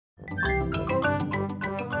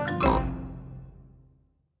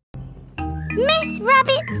Miss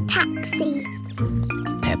Rabbit's taxi.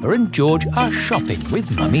 Peppa and George are shopping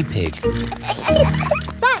with Mummy Pig.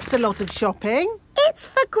 That's a lot of shopping. It's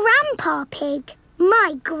for Grandpa Pig.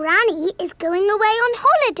 My granny is going away on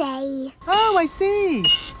holiday. Oh, I see.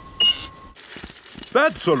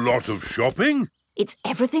 That's a lot of shopping. It's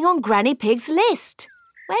everything on Granny Pig's list.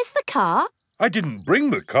 Where's the car? I didn't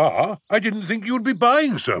bring the car. I didn't think you'd be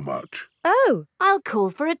buying so much. Oh, I'll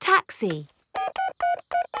call for a taxi.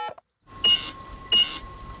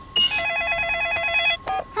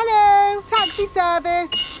 Hello, taxi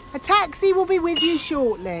service. A taxi will be with you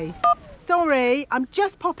shortly. Sorry, I'm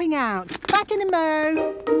just popping out. Back in a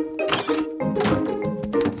mo.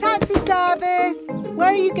 Taxi service.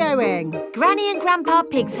 Where are you going? Granny and Grandpa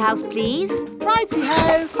Pig's house, please.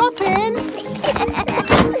 Righty-ho, hop in.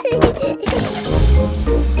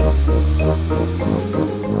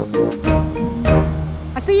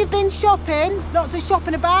 I see you've been shopping. Lots of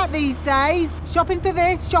shopping about these days. Shopping for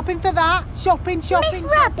this, shopping for that. Shopping. Miss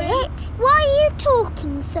Rabbit, why are you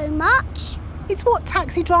talking so much? It's what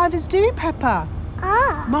taxi drivers do, Peppa.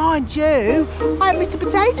 Ah. Mind you, I had Mr.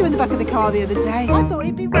 Potato in the back of the car the other day. I thought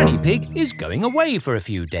he'd be... Granny Pig is going away for a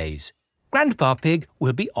few days. Grandpa Pig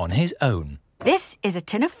will be on his own. This is a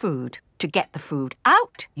tin of food. To get the food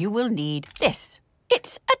out, you will need this.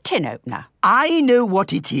 It's a tin opener. I know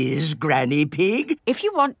what it is, Granny Pig. If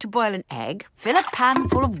you want to boil an egg, fill a pan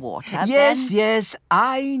full of water, Yes,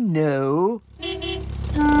 I know.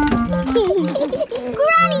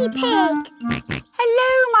 Granny Pig!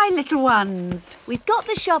 Hello, my little ones. We've got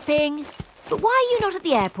the shopping. But why are you not at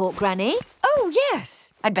the airport, Granny? Oh,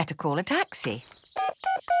 yes. I'd better call a taxi.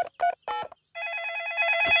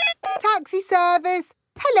 Taxi service.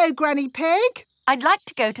 Hello, Granny Pig. I'd like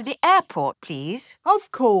to go to the airport, please.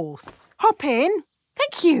 Of course. Hop in.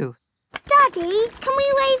 Thank you. Daddy, can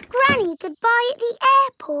we wave Granny goodbye at the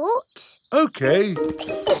airport? OK.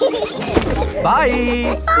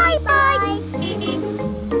 Bye. Bye-bye.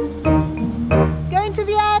 Going to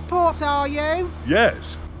the airport, are you?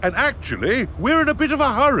 Yes. And actually, we're in a bit of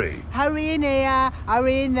a hurry. Hurry in here,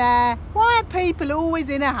 hurry in there. Why are people always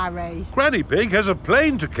in a hurry? Granny Pig has a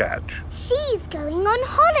plane to catch. She's going on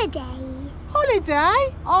holiday.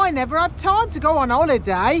 Holiday? I never have time to go on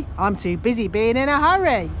holiday. I'm too busy being in a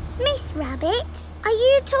hurry. Miss Rabbit, are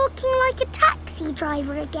you talking like a taxi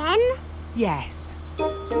driver again? Yes.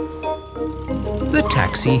 The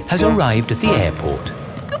taxi has arrived at the airport.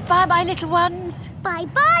 Goodbye, my little ones.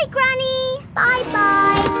 Bye-bye, Granny.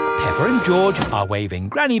 Bye-bye. Peppa and George are waving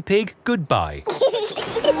Granny Pig goodbye.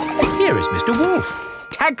 Here is Mr. Wolf.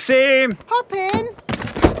 Taxi. Hop in.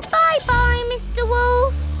 Bye-bye, Mr.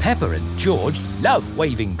 Wolf. Peppa and George love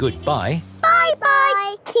waving goodbye.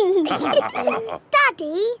 Bye-bye.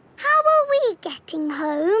 Daddy, how are we getting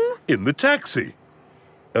home? In the taxi.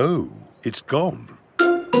 Oh, it's gone.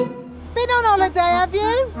 Been on holiday, have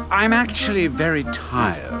you? I'm actually very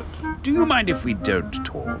tired. Do you mind if we don't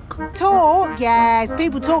talk? Talk? Yes.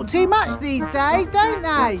 People talk too much these days, don't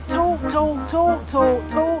they? Talk.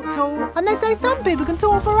 And they say some people can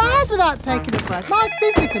talk for hours without taking a breath. My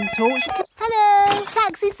sister can talk. She can... Hello,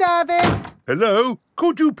 taxi service. Hello?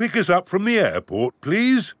 Could you pick us up from the airport,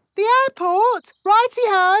 please? The airport?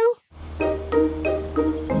 Righty-ho.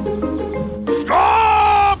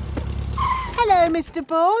 Stop! Hello, Mr.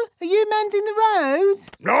 Bull. Are you mending the road?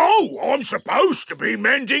 No, I'm supposed to be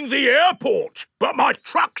mending the airport, but my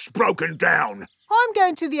truck's broken down. I'm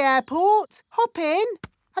going to the airport. Hop in.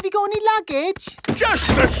 Have you got any luggage? Just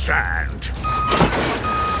the sand.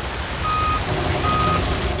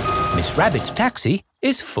 Miss Rabbit's taxi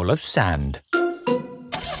is full of sand.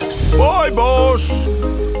 Bye, boss.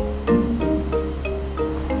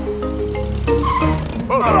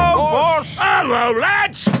 Hello, boss. Hello,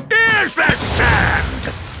 lads. Here's that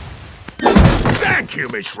sand. Thank you,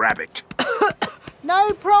 Miss Rabbit.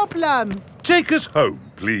 No problem. Take us home,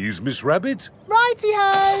 please, Miss Rabbit.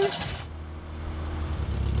 Righty-ho.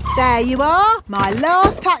 There you are, my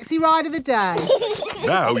last taxi ride of the day.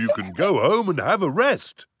 Now you can go home and have a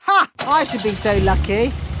rest. Ha! I should be so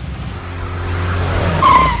lucky.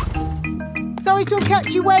 Sorry to have kept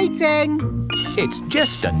you waiting. It's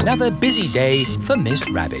just another busy day for Miss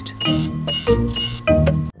Rabbit.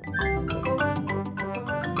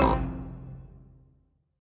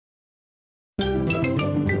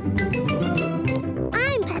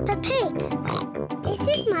 I'm Peppa Pig. This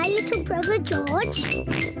is my little brother George.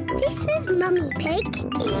 This is Mummy Pig.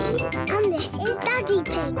 And this is Daddy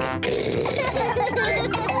Pig.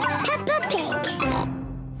 Peppa Pig.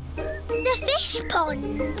 The fish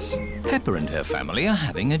pond. Peppa and her family are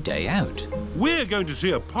having a day out. We're going to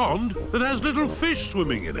see a pond that has little fish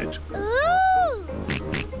swimming in it. Ooh!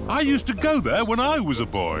 I used to go there when I was a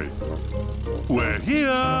boy. We're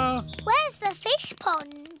here. Where's the fish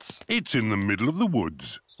pond? It's in the middle of the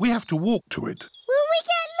woods. We have to walk to it. Will we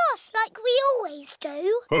get lost like we always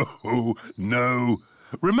do? Oh, no.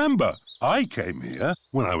 Remember, I came here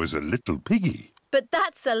when I was a little piggy. But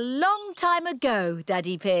that's a long time ago,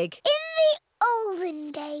 Daddy Pig. In the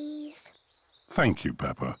olden days. Thank you,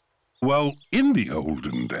 Peppa. Well, in the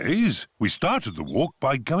olden days, we started the walk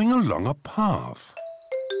by going along a path.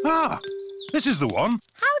 Ah, this is the one.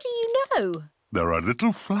 How do you know? There are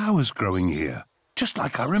little flowers growing here, just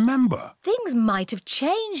like I remember. Things might have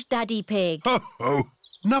changed, Daddy Pig. Oh,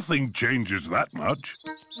 nothing changes that much.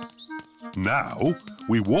 Now,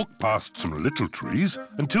 we walk past some little trees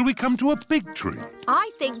until we come to a big tree. I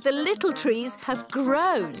think the little trees have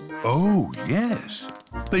grown. Oh, yes.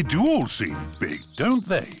 They do all seem big, don't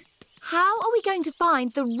they? How are we going to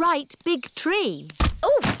find the right big tree?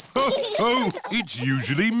 Oh, it's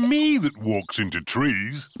usually me that walks into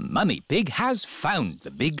trees. Mummy Pig has found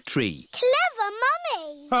the big tree. Clever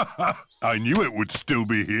Mummy! I knew it would still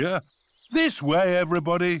be here. This way,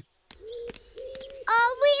 everybody.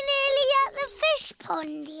 Are we nearly at the fish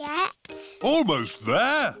pond yet? Almost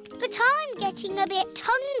there. But I'm getting a bit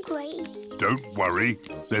hungry. Don't worry.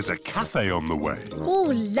 There's a cafe on the way.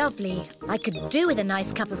 Oh, lovely. I could do with a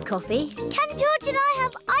nice cup of coffee. Can George and I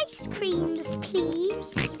have ice creams, please?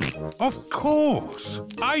 Of course.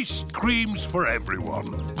 Ice creams for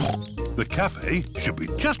everyone. The cafe should be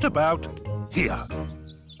just about here.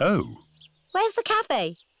 Oh. Where's the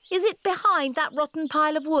cafe? Is it behind that rotten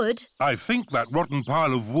pile of wood? I think that rotten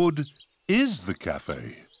pile of wood is the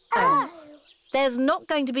cafe. Oh. There's not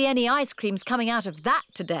going to be any ice creams coming out of that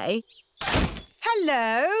today.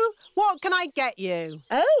 Hello. What can I get you?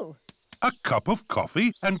 Oh. A cup of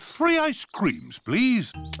coffee and 3 ice creams,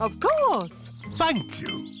 please. Of course. Thank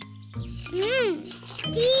you.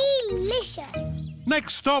 Delicious.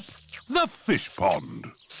 Next stop, the fish pond.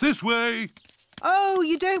 This way. Oh,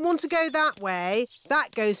 you don't want to go that way.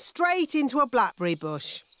 That goes straight into a blackberry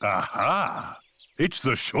bush. Aha! It's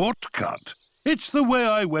the shortcut. It's the way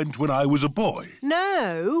I went when I was a boy.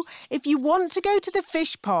 No, if you want to go to the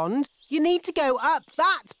fish pond, you need to go up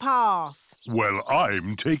that path. Well,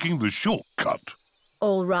 I'm taking the shortcut.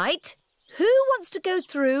 All right. Who wants to go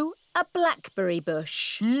through a blackberry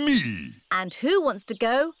bush? Me. And who wants to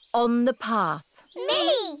go on the path?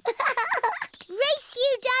 Me! Race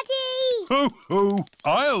you, Daddy! Ho, ho!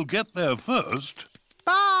 I'll get there first.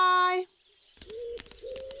 Bye.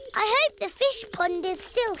 I hope the fish pond is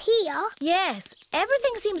still here. Yes,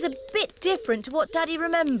 everything seems a bit different to what Daddy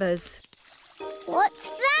remembers. What's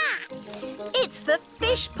that? It's the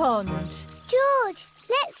fish pond. George,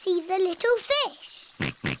 let's see the little fish.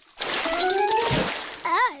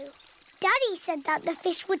 Oh, Daddy said that the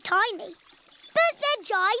fish were tiny, but they're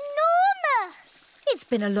ginormous. It's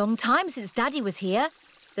been a long time since Daddy was here.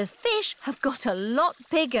 The fish have got a lot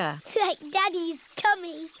bigger. Like Daddy's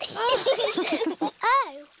tummy.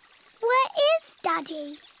 Oh, where is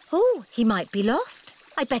Daddy? Oh, he might be lost.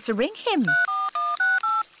 I'd better ring him.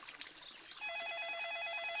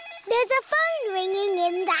 There's a phone ringing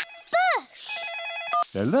in that bush.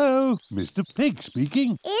 Hello, Mr. Pig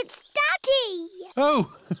speaking. It's Daddy.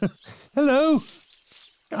 Oh, hello.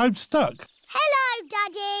 I'm stuck. Hello,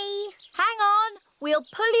 Daddy. Hang on, we'll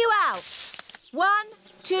pull you out. 1,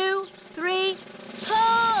 2, 3,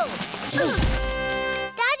 pull!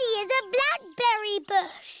 Daddy is a blackberry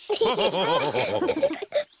bush.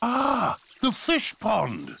 Ah, the fish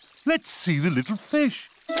pond. Let's see the little fish.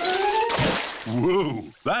 Whoa,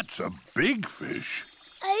 that's a big fish.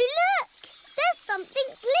 Oh, look. There's something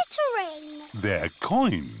glittering. They're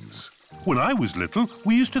coins. When I was little,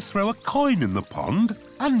 we used to throw a coin in the pond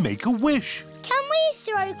and make a wish. Can we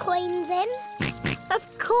throw coins in? Of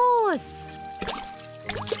course.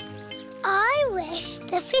 I wish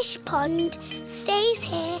the fish pond stays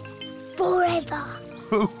here forever.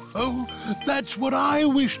 Oh, that's what I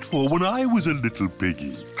wished for when I was a little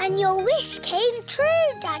piggy. And your wish came true,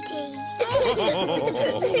 Daddy.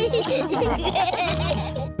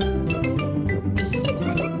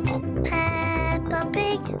 Peppa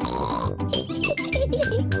Pig. Peppa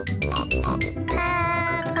Pig.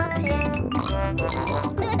 Peppa Pig.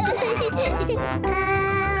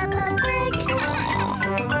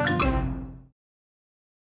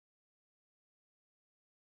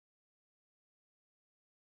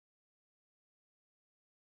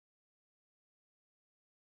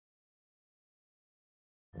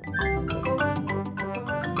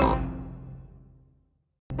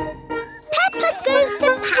 Peppa goes to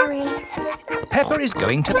Paris. Peppa is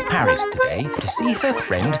going to Paris today to see her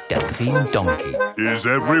friend Delphine Donkey. Is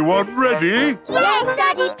everyone ready? Yes,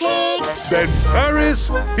 Daddy Pig. Then Paris,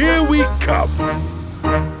 here we come.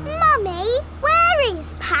 Mummy, where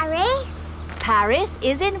is Paris? Paris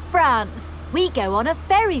is in France. We go on a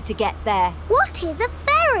ferry to get there. What is a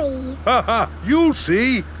ferry? Ha ha, you'll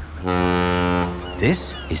see.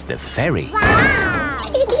 This is the ferry.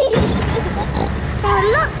 Wow! There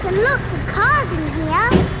are lots and lots of cars in here.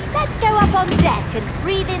 Let's go up on deck and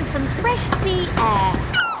breathe in some fresh sea air.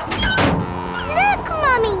 Look,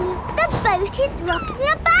 Mummy! The boat is rocking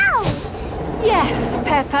about. Yes,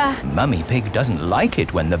 Peppa. Mummy Pig doesn't like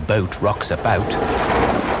it when the boat rocks about.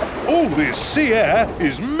 All this sea air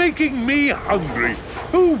is making me hungry.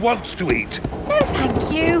 Who wants to eat? No,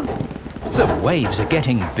 thank you. The waves are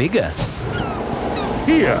getting bigger.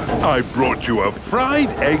 Here, I brought you a fried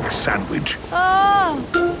egg sandwich. Oh,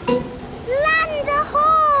 Land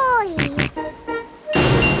ahoy!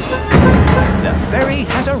 The ferry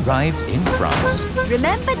has arrived in France.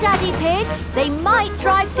 remember, Daddy Pig? They might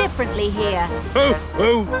drive differently here.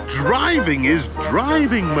 Oh, driving is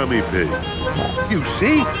driving, Mummy Pig. You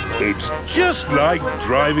see, it's just like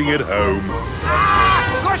driving at home.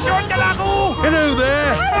 Cochon de la roue! Hello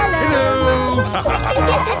there. Hello.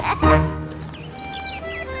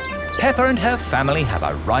 Peppa and her family have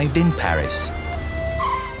arrived in Paris.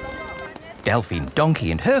 Delphine Donkey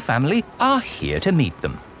and her family are here to meet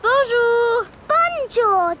them. Bonjour.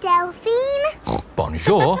 Bonjour, Delphine.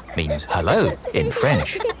 Bonjour means hello in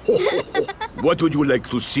French. What would you like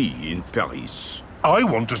to see in Paris? I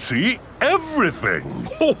want to see everything.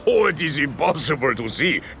 Oh, it is impossible to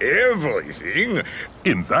see everything.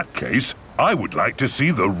 In that case, I would like to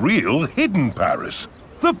see the real hidden Paris.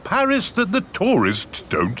 The Paris that the tourists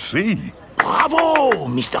don't see. Bravo,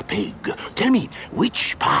 Mr. Pig. Tell me,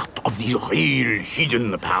 which part of the real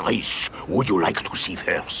hidden Paris would you like to see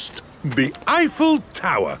first? The Eiffel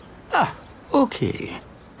Tower. Ah, okay.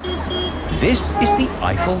 This is the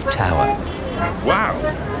Eiffel Tower. Wow,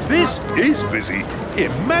 this is busy.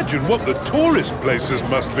 Imagine what the tourist places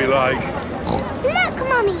must be like. Look,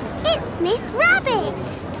 Mummy, it's Miss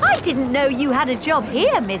Rabbit. I didn't know you had a job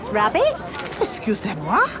here, Miss Rabbit.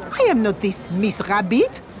 Excusez-moi, I am not this Miss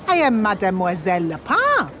Rabbit. I am Mademoiselle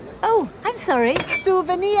Lapin. Oh, I'm sorry.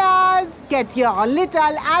 Souvenirs! Get your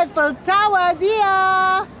little Eiffel Towers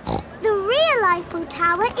here! The real Eiffel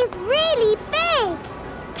Tower is really big.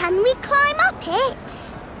 Can we climb up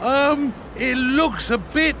it? It looks a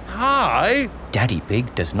bit high. Daddy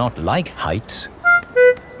Pig does not like heights.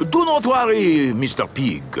 Do not worry, Mr.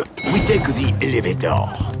 Pig. We take the elevator.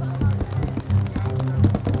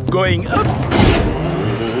 Going up.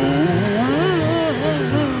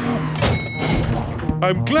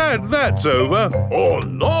 I'm glad that's over. Oh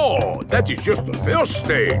no, that is just the first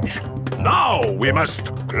stage. Now we must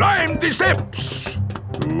climb the steps.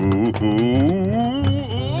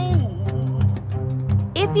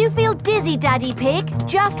 If you feel dizzy, Daddy Pig,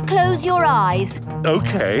 just close your eyes.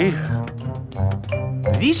 Okay.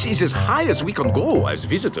 This is as high as we can go as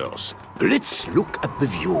visitors. Let's look at the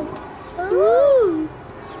view. Ooh.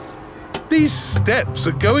 These steps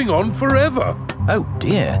are going on forever. Oh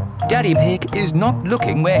dear, Daddy Pig is not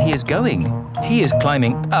looking where he is going. He is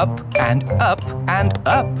climbing up and up and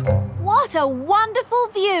up. What a wonderful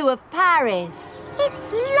view of Paris.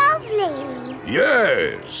 It's lovely.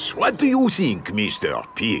 Yes. What do you think, Mr.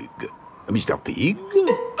 Pig? Mr. Pig?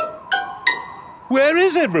 Where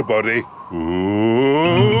is everybody?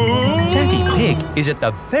 Daddy Pig is at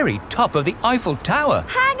the very top of the Eiffel Tower.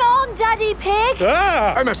 Hang on, Daddy Pig.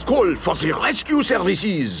 Ah! I must call for the rescue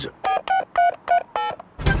services.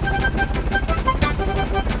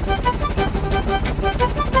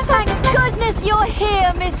 Thank goodness you're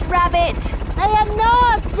here, Miss Rabbit. I am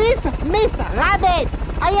not this Miss Rabbit.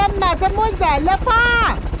 I am Mademoiselle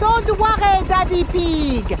Lapin. Don't worry, Daddy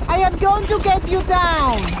Pig. I am going to get you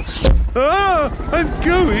down. Ah! I'm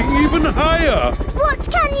going even higher. What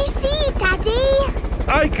can you see, Daddy?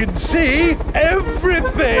 I can see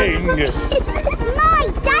everything. My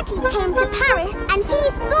daddy came to Paris and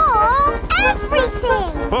he saw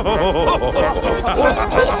everything.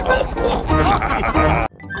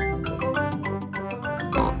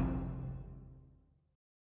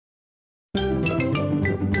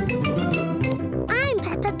 I'm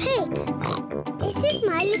Peppa Pig. This is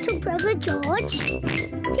my little brother George.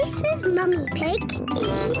 This is Mummy Pig.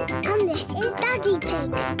 And this is Daddy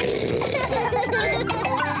Pig.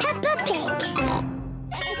 Peppa Pig.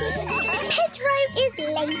 Pedro is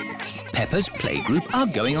late. Peppa's playgroup are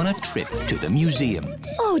going on a trip to the museum.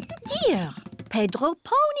 Oh dear, Pedro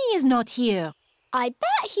Pony is not here. I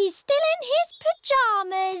bet he's still in his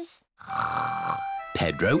pyjamas.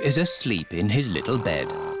 Pedro is asleep in his little bed.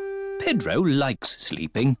 Pedro likes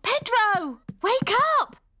sleeping. Pedro, wake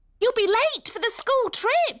up! You'll be late for the school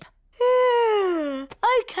trip.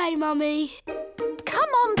 OK, Mummy. Come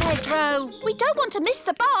on, Pedro. We don't want to miss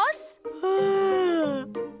the bus.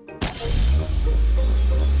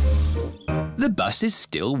 The bus is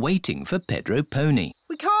still waiting for Pedro Pony.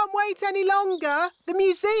 We can't wait any longer. The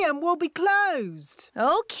museum will be closed.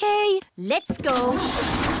 OK, let's go.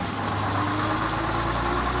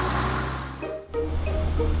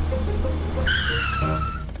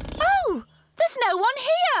 Oh, there's no one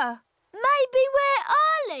here. Maybe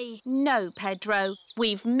we're early. No, Pedro.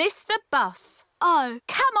 We've missed the bus. Oh.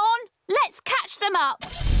 Come on, let's catch them up.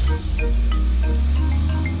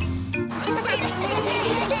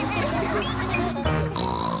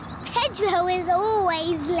 Pedro is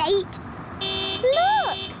always late.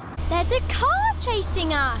 Look, there's a car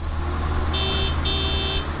chasing us.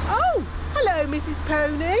 Oh, hello, Mrs.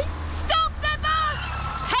 Pony. Stop the bus!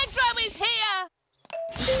 Pedro is here.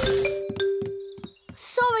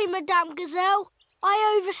 Sorry, Madame Gazelle.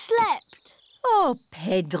 I overslept. Oh,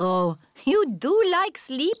 Pedro, you do like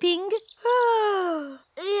sleeping.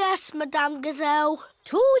 Yes, Madame Gazelle.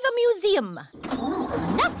 To the museum.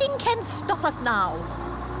 Nothing can stop us now.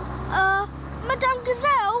 Madame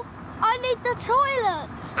Gazelle, I need the toilet.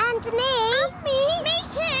 And me. And me. Me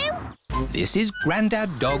too. This is Grandad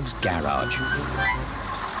Dog's garage.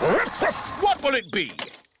 What will it be?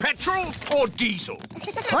 Petrol or diesel?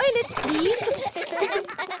 Toilet, please.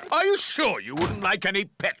 Are you sure you wouldn't like any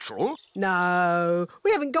petrol? No,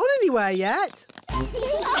 we haven't gone anywhere yet.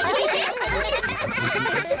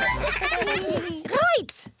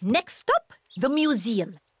 Right. Next stop, the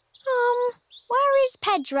museum. Where is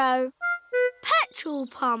Pedro? Petrol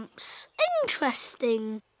pumps.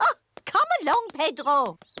 Interesting. Oh, come along,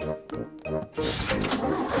 Pedro.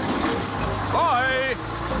 Bye!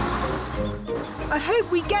 I hope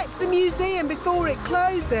we get to the museum before it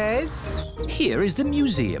closes. Here is the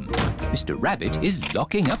museum. Mr. Rabbit is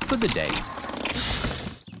locking up for the day.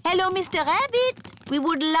 Hello, Mr. Rabbit. We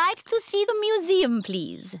would like to see the museum,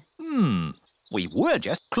 please. We were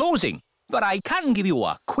just closing, but I can give you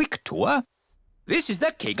a quick tour. This is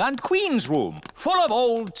the King and Queen's room, full of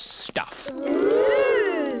old stuff.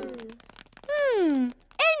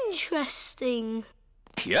 Interesting.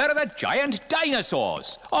 Here are the giant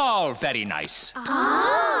dinosaurs, all very nice.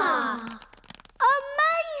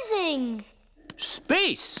 Amazing.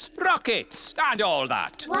 Space, rockets, and all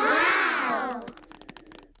that. Wow.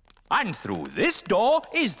 And through this door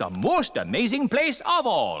is the most amazing place of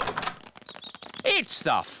all. It's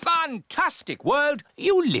the fantastic world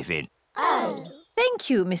you live in. Oh. Thank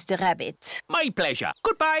you, Mr. Rabbit. My pleasure.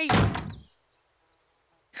 Goodbye.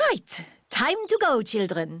 Right. Time to go,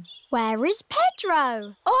 children. Where is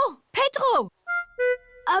Pedro? Oh, Pedro!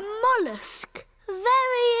 A mollusk.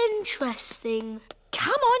 Very interesting.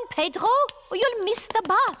 Come on, Pedro, or you'll miss the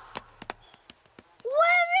bus.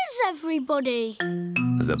 Where is everybody?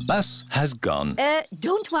 The bus has gone.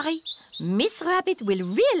 Don't worry. Miss Rabbit will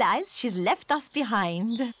realise she's left us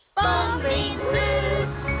behind. Bong, bing, boo.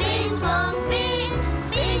 Bing, bong, bing.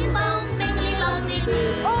 Bing, bong, bingly, bongly,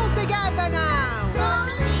 boo. All together now. Bong,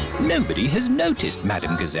 bing, Nobody has noticed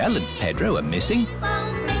Madame Gazelle and Pedro are missing.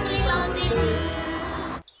 bong, bingly, bongly, boo.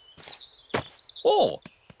 Oh,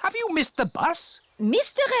 have you missed the bus?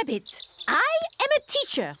 Mr. Rabbit, I am a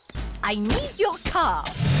teacher. I need your car.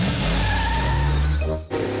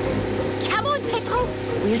 Come on, Pedro.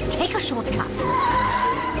 We'll take a shortcut.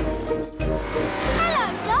 Hello,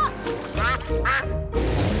 ducks.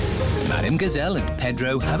 Madame Gazelle and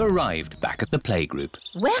Pedro have arrived back at the playgroup.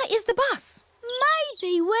 Where is the bus?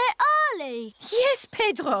 Maybe we're early. Yes,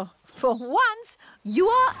 Pedro. For once, you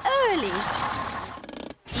are early.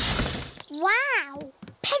 Wow.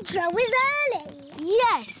 Pedro is early.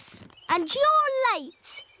 Yes. And you're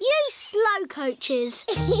late. You slow coaches.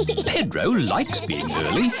 Pedro likes being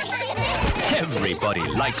early. Everybody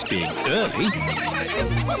likes being early.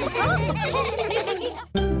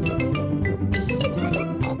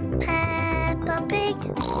 Peppa Pig.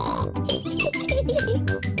 Peppa Pig.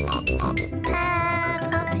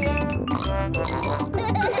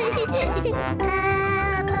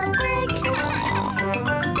 Peppa Pig.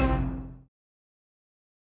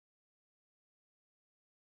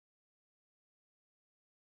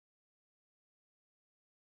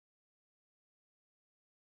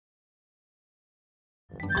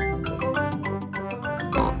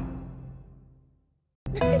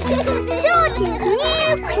 George's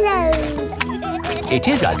new clothes. It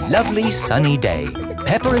is a lovely sunny day.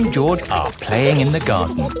 Peppa and George are playing in the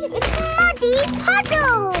garden. Muddy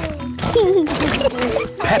puddles.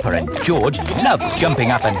 Peppa and George love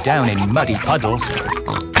jumping up and down in muddy puddles.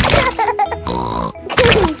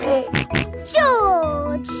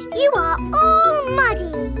 George, you are all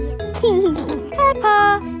muddy.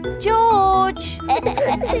 Peppa, George.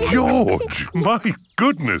 George, my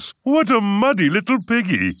goodness, what a muddy little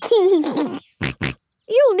piggy.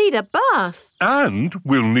 You'll need a bath. And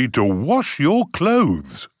we'll need to wash your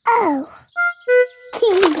clothes. Oh.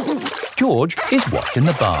 George is washed in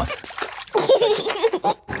the bath.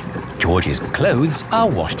 George's clothes are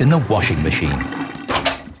washed in the washing machine.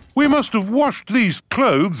 We must have washed these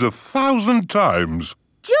clothes 1,000 times.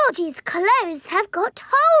 George's clothes have got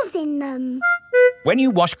holes in them. When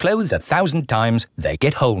you wash clothes 1,000 times, they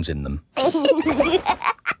get holes in them.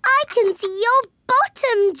 I can see your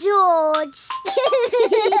bottom, George.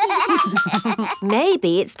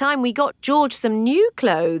 Maybe it's time we got George some new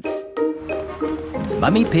clothes.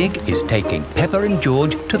 Mummy Pig is taking Peppa and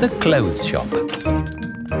George to the clothes shop.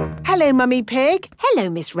 Hello, Mummy Pig. Hello,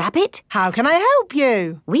 Miss Rabbit. How can I help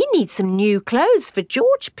you? We need some new clothes for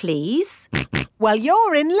George, please. Well,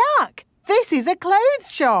 you're in luck. This is a clothes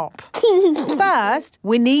shop. First,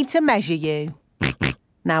 we need to measure you.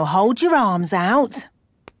 Now hold your arms out.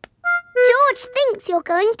 George thinks you're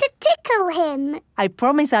going to tickle him. I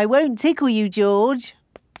promise I won't tickle you, George.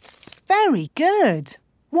 Very good.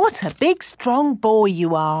 What a big, strong boy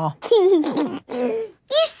you are. You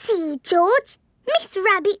see, George, Miss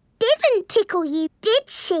Rabbit didn't tickle you, did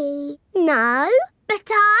she? No, but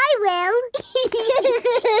I will.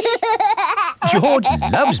 George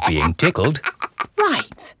loves being tickled.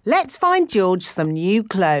 Right, let's find George some new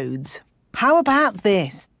clothes. How about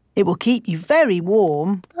this? It will keep you very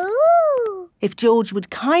warm. Ooh. If George would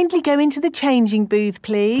kindly go into the changing booth,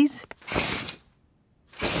 please.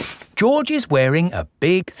 George is wearing a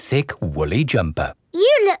big, thick, woolly jumper.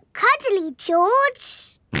 You look cuddly,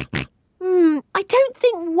 George. I don't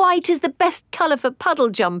think white is the best colour for puddle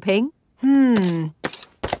jumping.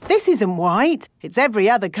 This isn't white. It's every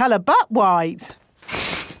other colour but white.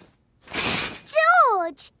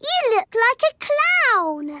 George, you look like a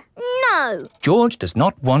clown. No. George does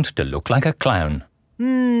not want to look like a clown.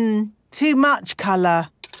 Too much colour.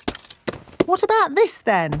 What about this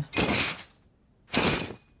then?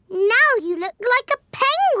 Now you look like a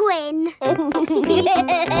penguin.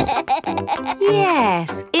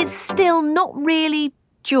 Yes, it's still not really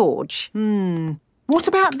George. What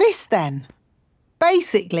about this then?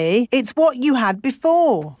 Basically, it's what you had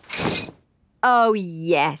before. Oh,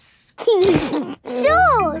 yes.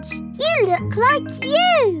 George, you look like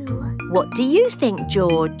you. What do you think,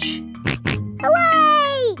 George?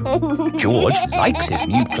 Hooray! George likes his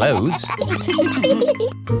new clothes.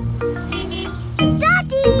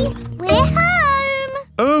 Daddy, we're home.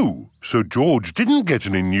 Oh, so George didn't get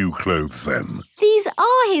any new clothes then? These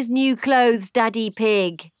are his new clothes, Daddy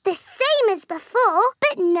Pig. The same as before,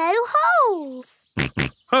 but no holes.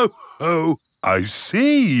 Ho, ho, I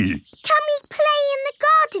see. Can we play in the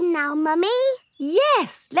garden now, Mummy?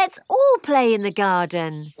 Yes, let's all play in the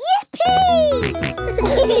garden. Yippee!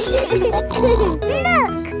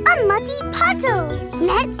 Look, a muddy puddle.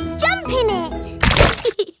 Let's jump in it.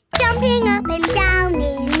 Jumping up and down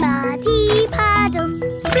in muddy puddles.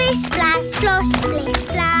 Splish, splash, slosh, splish,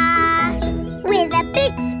 splash. With a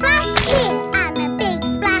big splash here and a big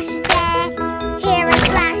splash there. Here a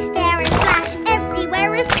splash, there a splash,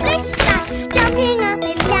 everywhere a splish, splash. Jumping up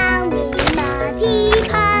and down in muddy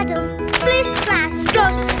puddles. Splish, splash,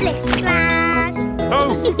 slosh, splish, splash. Oh,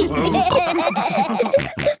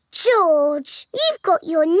 George, you've got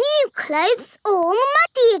your new clothes all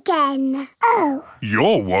muddy again. Oh.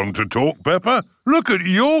 You're one to talk, Peppa. Look at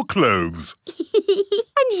your clothes.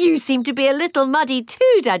 And you seem to be a little muddy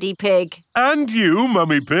too, Daddy Pig. And you,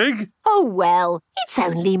 Mummy Pig. Oh, well, it's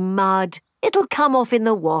only mud. It'll come off in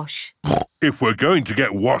the wash. If we're going to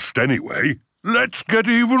get washed anyway, let's get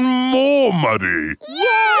even more muddy.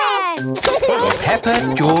 Yes!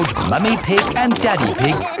 Peppa, George, Mummy Pig and Daddy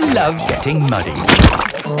Pig love getting muddy.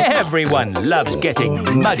 Everyone loves getting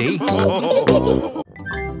muddy.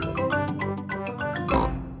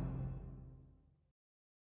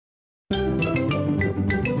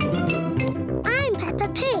 I'm Peppa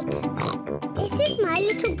Pig. This is my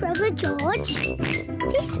little brother George.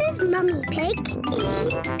 This is Mummy Pig.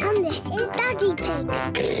 And this is Daddy Pig.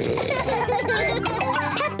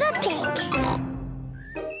 Peppa Pig.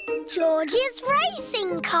 George's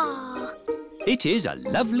racing car. It is a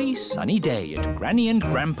lovely sunny day at Granny and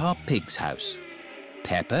Grandpa Pig's house.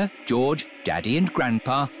 Peppa, George, Daddy and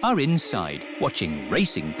Grandpa are inside watching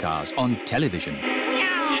racing cars on television.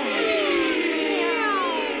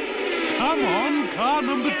 Come on, car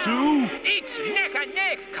number 2. It's neck and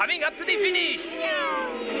neck coming up to the finish.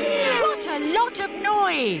 What a lot of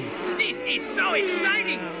noise! This is so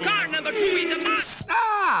exciting. Car number 2 is a must.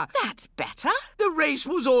 Ah! That's better. The race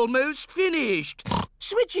was almost finished.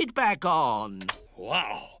 Switch it back on.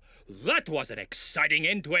 Wow, that was an exciting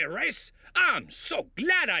end to a race. I'm so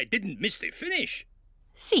glad I didn't miss the finish.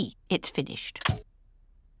 See, it's finished.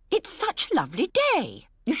 It's such a lovely day.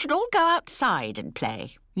 You should all go outside and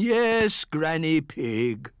play. Yes, Granny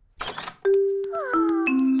Pig.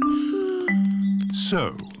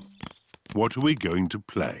 So, what are we going to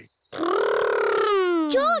play?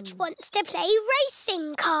 George wants to play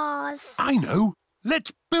racing cars. I know.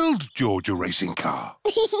 Let's build George a racing car.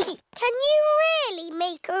 Can you really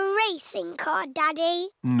make a racing car, Daddy?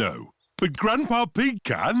 No, but Grandpa Pig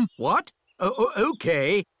can. What?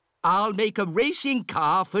 OK. I'll make a racing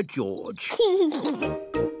car for George.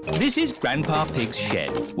 This is Grandpa Pig's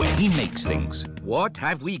shed, where he makes things. What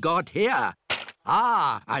have we got here?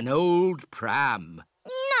 Ah, an old pram.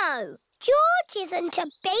 No, George isn't a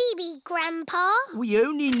baby, Grandpa. We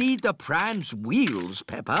only need the pram's wheels,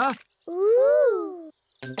 Peppa. Ooh.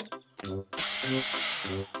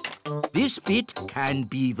 This bit can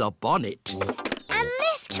be the bonnet. And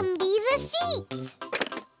this can be the seats.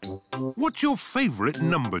 What's your favourite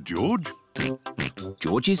number, George?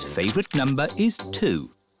 George's favourite number is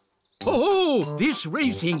 2. Oh, this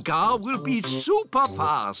racing car will be super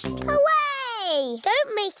fast. Hooray!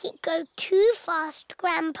 Don't make it go too fast,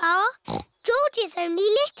 Grandpa. George is only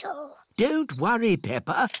little. Don't worry,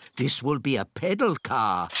 Peppa. This will be a pedal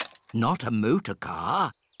car, not a motor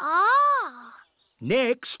car. Ah!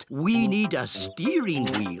 Next, we need a steering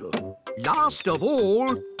wheel. Last of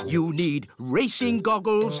all, you need racing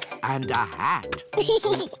goggles and a hat.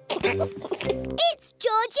 It's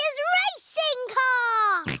George's racing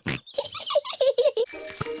car!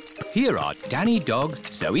 Here are Danny Dog,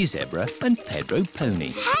 Zoe Zebra and Pedro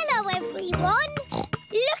Pony. Hello, everyone.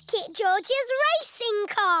 Look at George's racing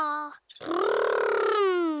car.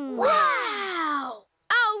 Wow!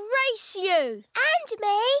 I'll race you. And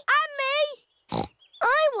me. And me.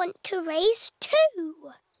 I want to race too.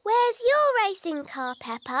 Where's your racing car,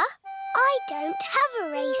 Peppa? I don't have a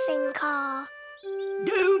racing car.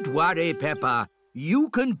 Don't worry, Peppa. You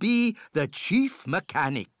can be the chief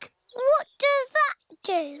mechanic. What does that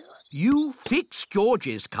do? You fix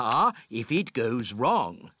George's car if it goes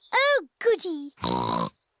wrong. Oh, goody. I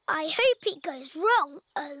hope it goes wrong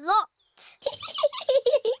a lot.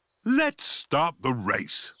 Let's start the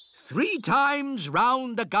race. 3 times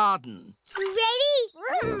round the garden. Ready?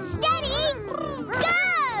 Steady? Go!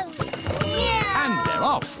 And they're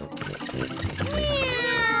off.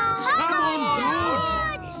 Come on,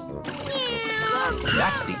 George!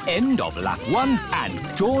 That's the end of lap 1 and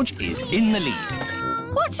George is in the lead.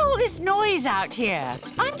 What's all this noise out here?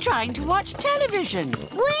 I'm trying to watch television.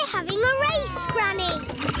 We're having a race, Granny.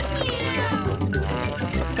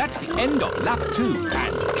 That's the end of lap 2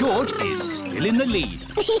 and George is still in the lead.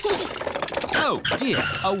 Oh dear,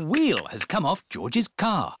 a wheel has come off George's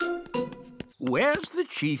car. Where's the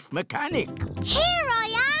chief mechanic? Here I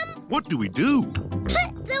am. What do we do?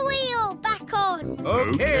 Put the wheel back on.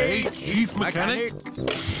 OK, Chief Mechanic.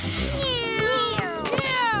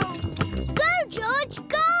 Go, George,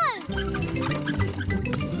 go!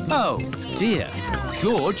 Oh dear,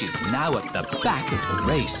 George is now at the back of the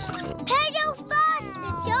race. Pedal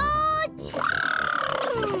faster, George!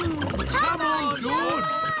 Come on, George!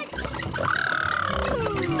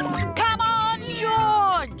 Come on,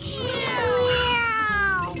 George!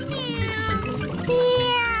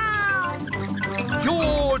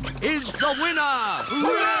 George is the winner!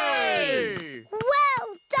 Hooray! Well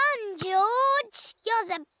done, George! You're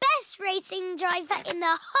the best racing driver in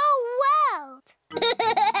the whole world!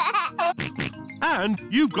 And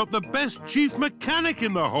you've got the best chief mechanic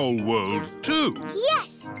in the whole world, too.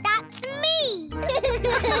 Yes, that's me!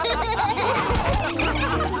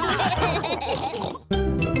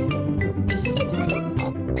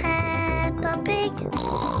 Peppa Pig.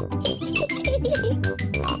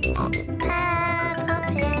 Peppa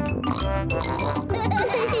Pig.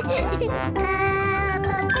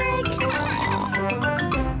 Peppa Pig.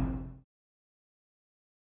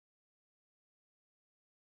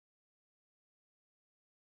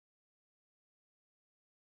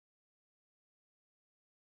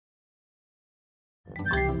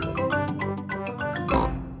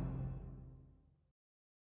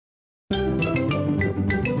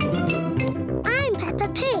 I'm Peppa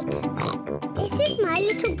Pig. This is my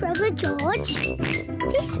little brother George.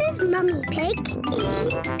 This is Mummy Pig.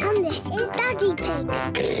 And this is Daddy Pig.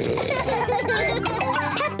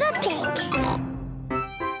 Peppa Pig.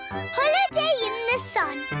 Holiday in the sun.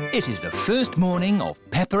 sun. It is the first morning of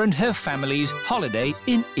Peppa and her family's holiday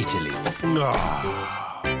in Italy.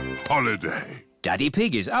 Ah, holiday. Daddy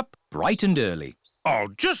Pig is up bright and early. I'll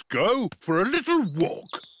just go for a little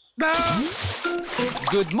walk.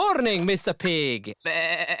 Good morning, Mr. Pig.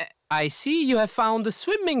 I see you have found the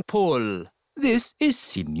swimming pool. This is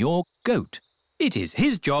Signor Goat. It is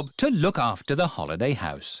his job to look after the holiday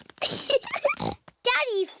house.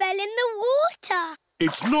 Daddy fell in the water.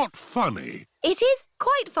 It's not funny. It is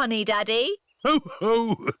quite funny, Daddy. Ho,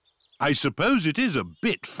 ho! I suppose it is a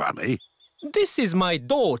bit funny. This is my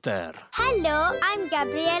daughter. Hello, I'm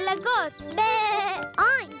Gabriella Goat.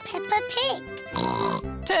 I'm Peppa Pig.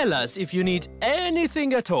 Tell us if you need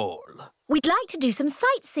anything at all. We'd like to do some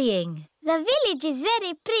sightseeing. The village is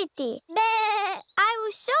very pretty. I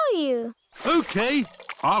will show you. OK,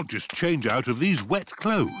 I'll just change out of these wet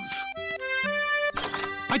clothes.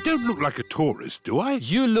 I don't look like a tourist, do I?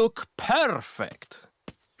 You look perfect.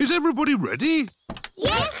 Is everybody ready?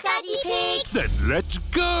 Yes, Daddy Pig. Then let's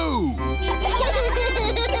go!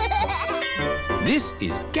 This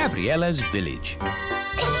is Gabriella's village.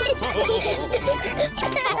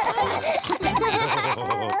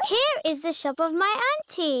 Here is the shop of my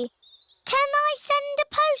auntie. Can I send a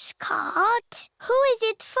postcard? Who is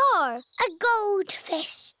it for? A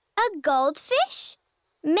goldfish. A goldfish?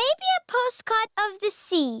 Maybe a postcard of the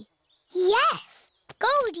sea. Yes,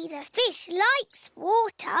 Goldie the fish likes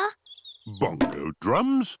water. Bongo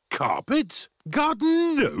drums, carpets,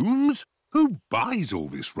 garden gnomes. Who buys all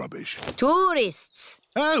this rubbish? Tourists.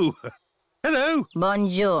 Oh, hello.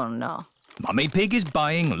 Buongiorno. Mummy Pig is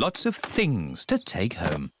buying lots of things to take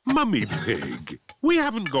home. Mummy Pig, we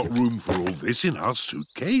haven't got room for all this in our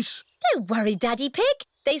suitcase. Don't worry, Daddy Pig.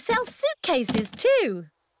 They sell suitcases too.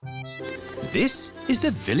 This is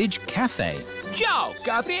the village cafe. Ciao,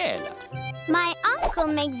 Gabriella. My uncle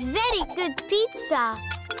makes very good pizza.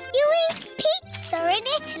 You eat pizza in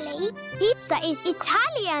Italy? Pizza is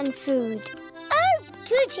Italian food. Oh,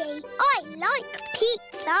 goody. I like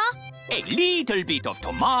pizza. A little bit of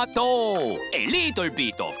tomato, a little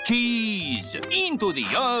bit of cheese, into the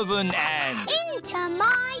oven and... Into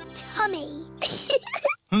my tummy.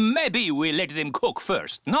 Maybe we'll let them cook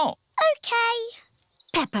first, no? OK.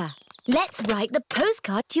 Peppa, let's write the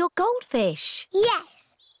postcard to your goldfish.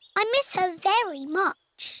 Yes. I miss her very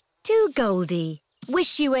much. To Goldie.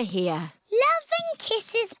 Wish you were here. Love and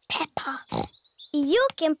kisses, Peppa. You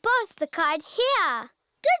can post the card here.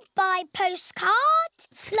 Goodbye, postcard.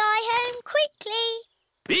 Fly home quickly.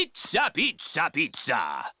 Pizza, pizza,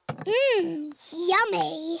 pizza.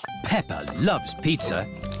 Yummy. Peppa loves pizza.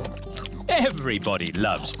 Everybody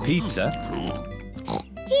loves pizza.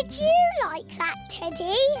 Did you like that,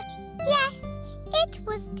 Teddy? Yes, it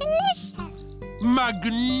was delicious.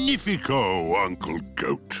 Magnifico, Uncle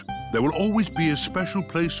Goat. There will always be a special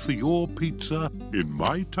place for your pizza in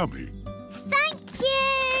my tummy. Thank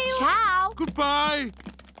you. Ciao. Goodbye.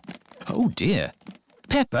 Oh, dear.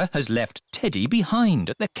 Peppa has left Teddy behind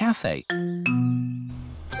at the cafe.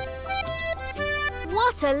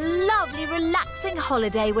 What a lovely, relaxing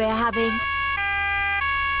holiday we're having.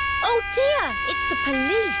 Oh, dear, it's the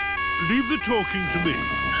police. Leave the talking to me.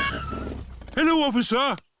 Hello,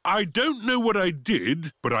 officer. I don't know what I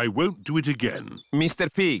did, but I won't do it again. Mr.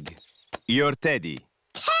 Pig, you're Teddy.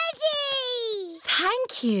 Teddy!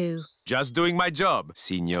 Thank you. Just doing my job,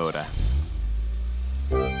 Signora.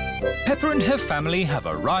 Peppa and her family have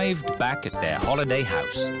arrived back at their holiday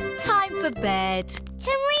house. Time for bed.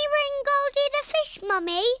 Can we ring Goldie the fish,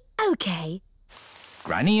 Mummy? OK.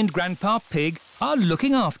 Granny and Grandpa Pig are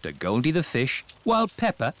looking after Goldie the fish while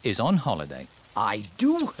Peppa is on holiday. I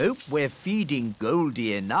do hope we're feeding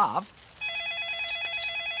Goldie enough.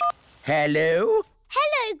 Hello?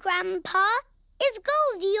 Hello, Grandpa. Is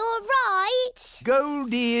Goldie all right?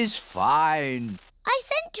 Goldie is fine. I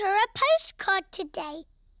sent her a postcard today.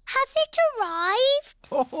 Has it arrived?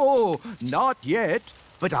 Oh, not yet,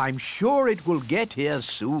 but I'm sure it will get here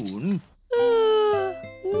soon.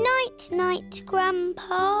 Night-night,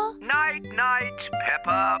 Grandpa. Night-night,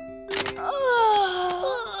 Peppa.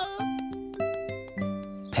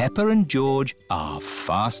 Peppa and George are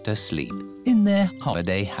fast asleep in their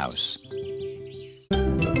holiday house.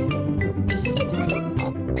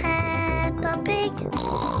 Peppa Pig.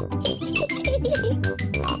 Peppa Pig.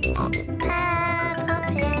 Peppa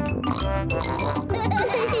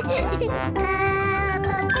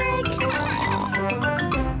Pig.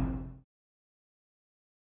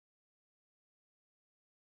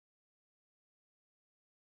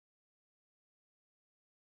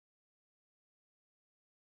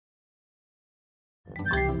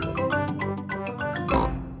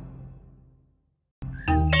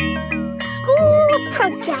 School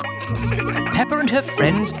project. Peppa and her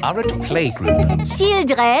friends are at playgroup.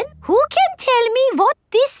 Children, who can tell me what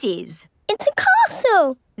this is? It's a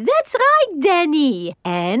castle. That's right, Danny.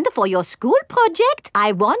 And for your school project,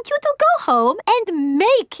 I want you to go home and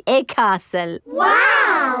make a castle.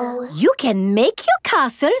 Wow! You can make your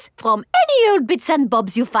castles from any old bits and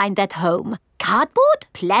bobs you find at home. Cardboard,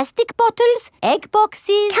 plastic bottles, egg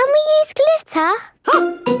boxes. Can we use glitter?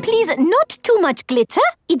 Please, not too much glitter.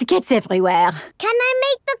 It gets everywhere. Can I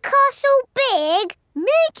make the castle big?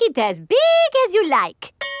 Make it as big as you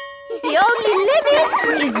like. The only limit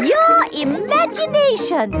is your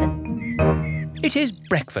imagination. It is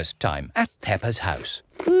breakfast time at Peppa's house.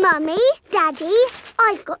 Mummy, Daddy,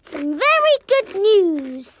 I've got some very good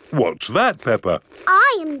news. What's that, Peppa?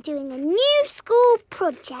 I am doing a new school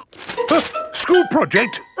project. School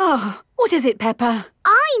project? Oh, what is it, Peppa?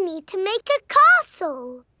 I need to make a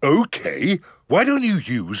castle. OK. Why don't you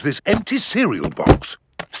use this empty cereal box?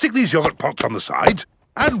 Stick these yoghurt pots on the sides.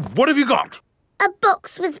 And what have you got? A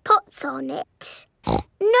box with pots on it.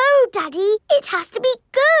 No, Daddy, it has to be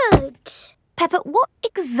good. Peppa, what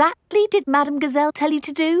exactly did Madame Gazelle tell you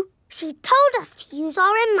to do? She told us to use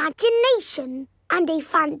our imagination. And a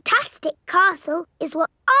fantastic castle is what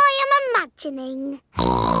I am imagining.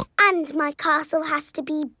 And my castle has to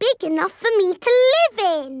be big enough for me to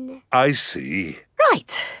live in. I see.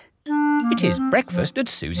 Right. It is breakfast at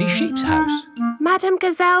Suzy Sheep's house. Madame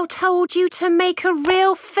Gazelle told you to make a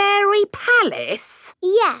real fairy palace?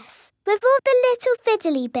 Yes, with all the little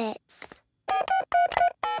fiddly bits.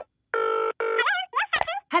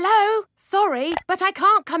 Hello? Sorry, but I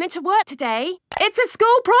can't come into work today. It's a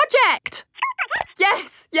school project.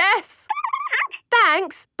 Yes, yes.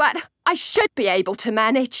 Thanks, but I should be able to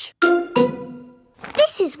manage.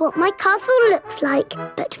 This is what my castle looks like,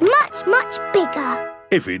 but much, much bigger.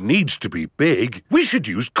 If it needs to be big, we should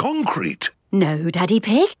use concrete. No, Daddy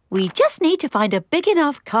Pig. We just need to find a big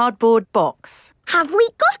enough cardboard box. Have we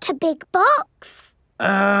got a big box?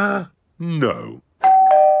 No.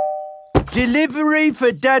 Delivery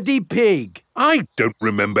for Daddy Pig. I don't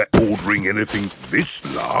remember ordering anything this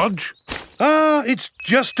large. It's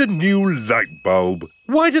just a new light bulb.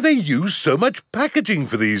 Why do they use so much packaging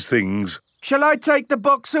for these things? Shall I take the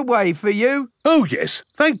box away for you? Oh, yes,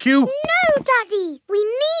 thank you. No, Daddy, we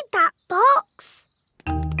need that box.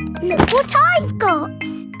 Look what I've got.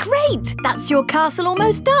 Great! That's your castle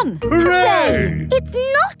almost done. Hooray! It's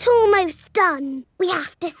not almost done. We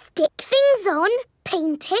have to stick things on,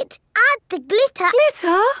 paint it, add the glitter.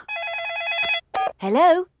 Glitter?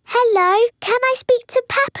 Hello? Hello, can I speak to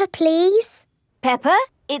Peppa, please? Peppa,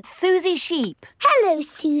 it's Suzy Sheep. Hello,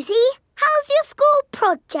 Suzy. How's your school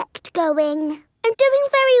project going? I'm doing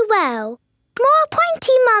very well. More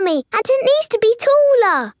pointy, Mummy, and it needs to be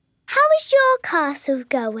taller. How is your castle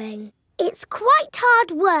going? It's quite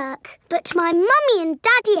hard work, but my Mummy and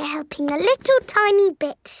Daddy are helping a little tiny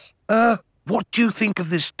bit. What do you think of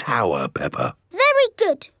this tower, Peppa? Very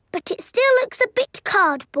good, but it still looks a bit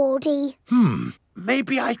cardboardy.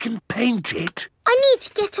 Maybe I can paint it. I need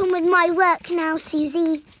to get on with my work now,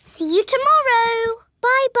 Suzy. See you tomorrow.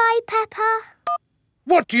 Bye-bye, Peppa.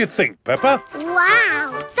 What do you think, Peppa?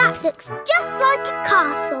 Wow, that looks just like a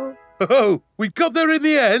castle. Oh, we got there in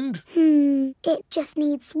the end. It just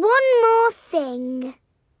needs one more thing.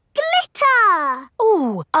 Glitter!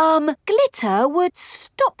 Oh, glitter would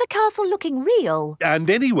stop the castle looking real. And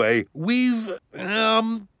anyway, we've,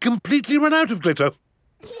 completely run out of glitter.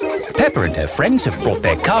 Peppa and her friends have brought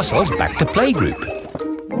their castles back to playgroup.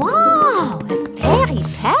 Wow, a fairy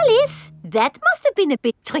palace? That must have been a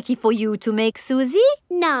bit tricky for you to make, Suzy.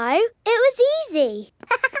 No, it was easy.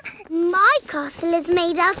 My castle is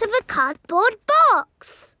made out of a cardboard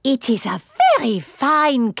box. It is a very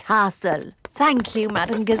fine castle. Thank you,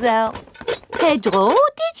 Madame Gazelle. Pedro,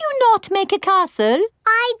 did you not make a castle?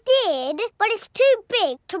 I did, but it's too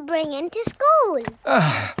big to bring into school.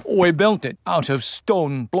 We built it out of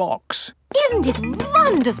stone blocks. Isn't it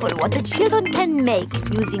wonderful what the children can make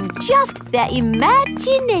using just their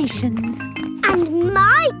imaginations? And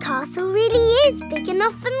my castle really is big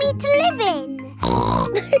enough for me to live in.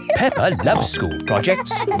 Peppa loves school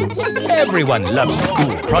projects. Everyone loves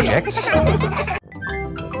school projects.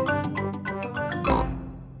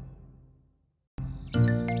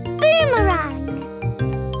 Boomerang!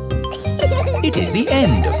 It is the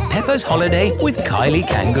end of Peppa's holiday with Kylie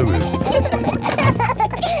Kangaroo.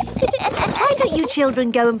 Why don't you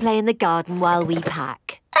children go and play in the garden while we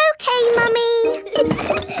pack? OK, Mummy.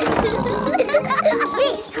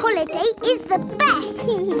 This holiday is the best.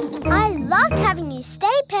 I loved having you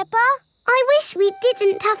stay, Peppa. I wish we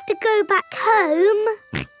didn't have to go back home.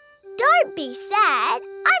 Don't be sad.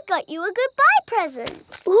 I've got you a goodbye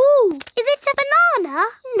present. Ooh, is it a banana?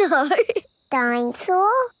 No.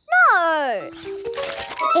 Dinosaur? No.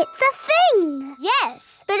 It's a thing.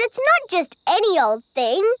 Yes, but it's not just any old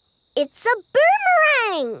thing. It's a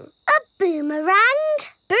boomerang. A boomerang?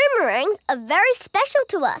 Boomerangs are very special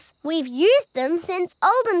to us. We've used them since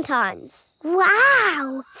olden times.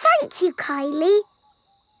 Wow! Thank you, Kylie.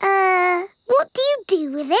 What do you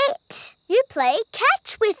do with it? You play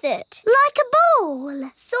catch with it. Like a ball?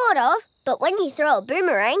 Sort of, but when you throw a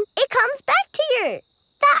boomerang, it comes back to you.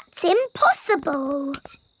 That's impossible.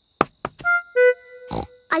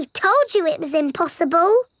 I told you it was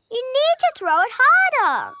impossible. You need to throw it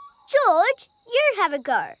harder. George, you have a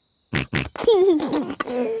go.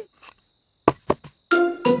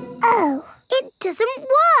 Oh, it doesn't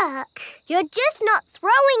work. You're just not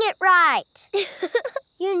throwing it right.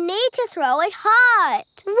 You need to throw it hard.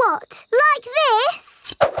 What, like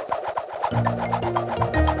this?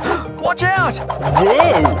 Watch out!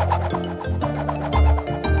 Whoa!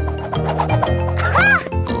 Ha!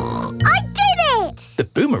 I did it! The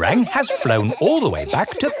boomerang has flown all the way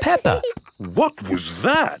back to Peppa. What was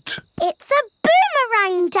that? It's a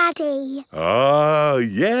boomerang, Daddy. Ah,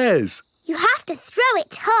 yes. You have to throw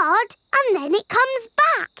it hard and then it comes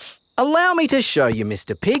back. Allow me to show you,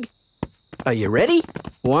 Mr. Pig. Are you ready?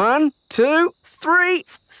 1, 2, 3,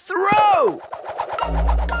 throw!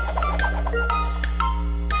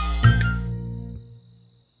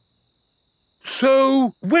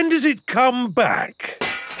 So, when does it come back?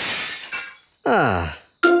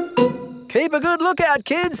 Keep a good lookout,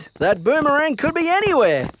 kids. That boomerang could be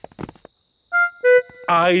anywhere.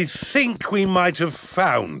 I think we might have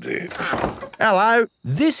found it. Hello.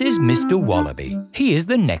 This is Mr. Wallaby. He is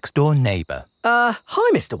the next-door neighbour.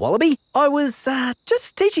 Hi, Mr. Wallaby. I was,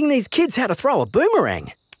 just teaching these kids how to throw a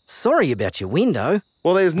boomerang. Sorry about your window.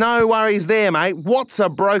 Well, there's no worries there, mate. What's a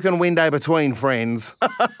broken window between friends?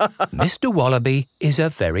 Mr. Wallaby is a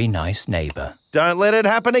very nice neighbour. Don't let it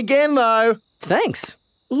happen again, though. Thanks.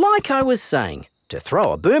 Like I was saying, to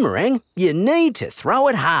throw a boomerang, you need to throw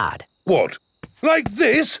it hard. What? Like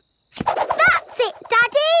this? That's it,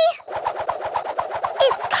 Daddy.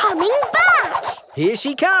 It's coming back. Here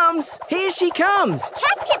she comes. Here she comes.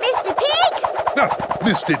 Catch it, Mr. Pig. Ah,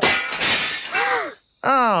 missed it.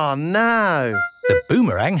 Oh, no. The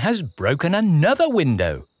boomerang has broken another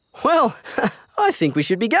window. Well, I think we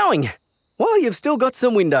should be going. Well, you've still got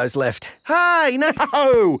some windows left. Hey,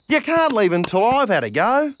 no! You can't leave until I've had a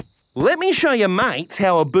go. Let me show your mates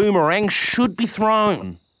how a boomerang should be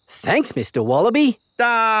thrown. Thanks, Mr. Wallaby.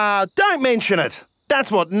 Don't mention it.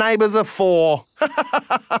 That's what neighbours are for.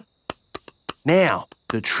 Now,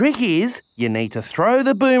 the trick is you need to throw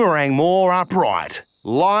the boomerang more upright.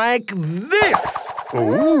 Like this.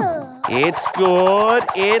 Ooh. It's good.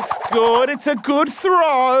 It's good. It's a good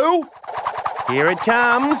throw. Here it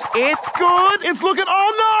comes. It's good. It's looking...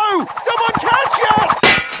 Oh, no! Someone catch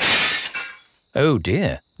it! Oh,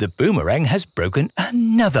 dear. The boomerang has broken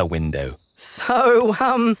another window. So,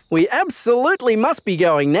 we absolutely must be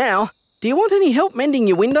going now. Do you want any help mending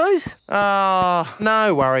your windows?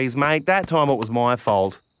 No worries, mate. That time it was my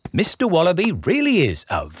fault. Mr. Wallaby really is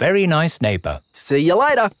a very nice neighbour. See you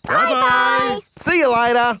later. Bye-bye. See you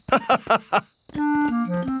later.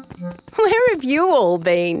 Where have you all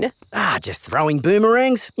been? Just throwing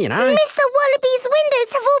boomerangs, you know. Mr. Wallaby's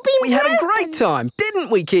windows have all been We had a great time, didn't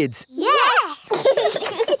we, kids? Yes.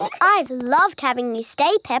 I've loved having you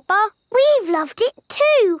stay, Peppa. We've loved it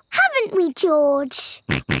too, haven't we, George?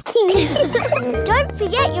 Don't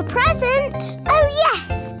forget your present. Oh,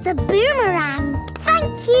 yes, the boomerang.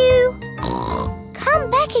 Thank you. Come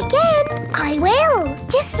back again. I will,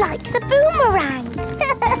 just like the boomerang.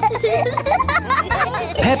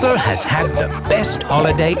 Peppa has had the best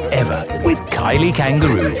holiday ever with Kylie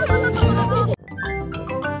Kangaroo.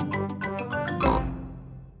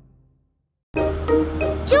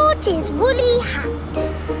 George's woolly hat.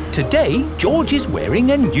 Today, George is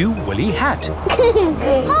wearing a new woolly hat.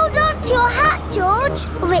 Hold on to your hat, George,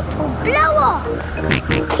 or it will blow off.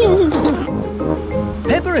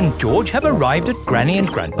 Peppa and George have arrived at Granny and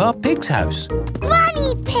Grandpa Pig's house.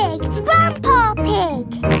 Granny Pig, Grandpa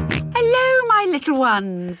Pig. Hello, my little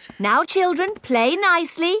ones. Now, children, play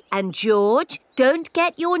nicely. And, George, don't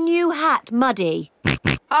get your new hat muddy.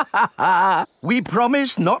 We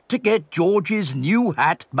promise not to get George's new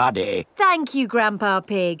hat muddy. Thank you, Grandpa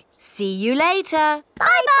Pig. See you later.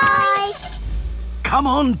 Bye-bye. Come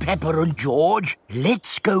on, Peppa and George.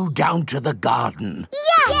 Let's go down to the garden.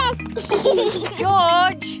 Yes!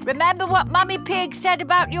 George, remember what Mummy Pig said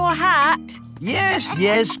about your hat?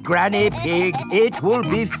 Yes, Granny Pig. It will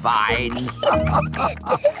be fine.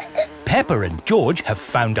 Peppa and George have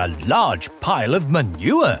found a large pile of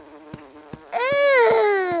manure.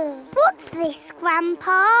 What's this,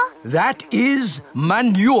 Grandpa? That is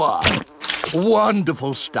manure.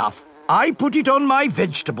 Wonderful stuff. I put it on my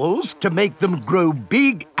vegetables to make them grow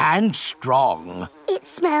big and strong. It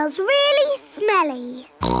smells really smelly.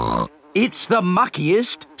 It's the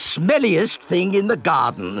muckiest, smelliest thing in the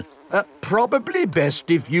garden. Probably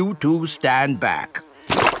best if you two stand back.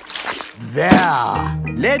 There.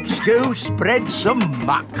 Let's go spread some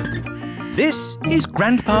muck. This is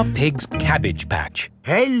Grandpa Pig's cabbage patch.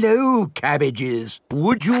 Hello, cabbages.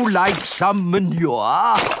 Would you like some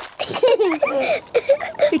manure?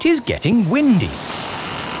 It is getting windy.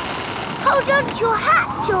 Hold on to your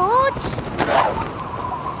hat, George.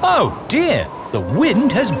 Oh dear, the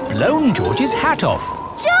wind has blown George's hat off.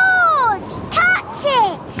 George, catch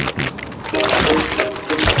it!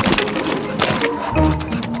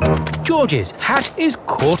 George's hat is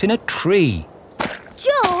caught in a tree.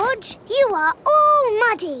 George, you are all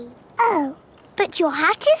muddy. Oh, but your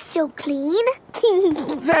hat is still clean.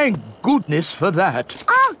 Thank goodness for that.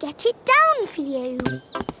 I'll get it down for you.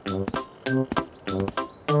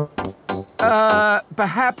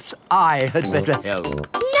 Perhaps I had better help.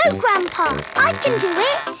 No, Grandpa, I can do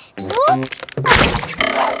it. Whoops.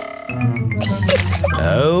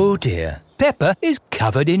 Oh dear, Peppa is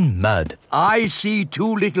covered in mud. I see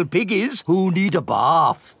two little piggies who need a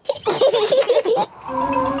bath.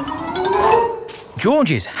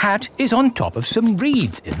 George's hat is on top of some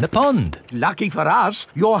reeds in the pond. Lucky for us,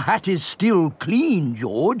 your hat is still clean,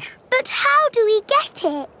 George. But how do we get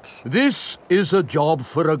it? This is a job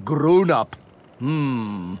for a grown-up.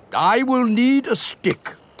 I will need a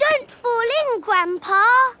stick. Don't fall in,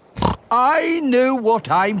 Grandpa. I know what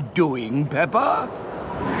I'm doing, Peppa.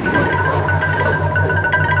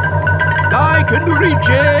 I can reach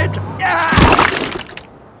it.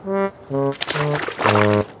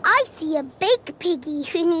 I see a big piggy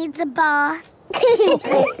who needs a bath.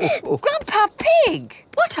 Grandpa Pig,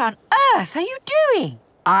 what on earth are you doing?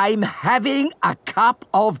 I'm having a cup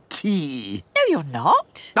of tea. No, you're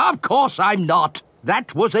not. Of course I'm not.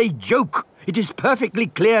 That was a joke. It is perfectly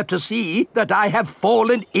clear to see that I have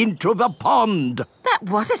fallen into the pond. That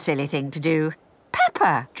was a silly thing to do.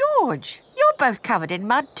 Peppa, George, you're both covered in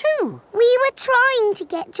mud too. We were trying to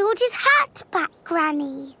get George's hat back,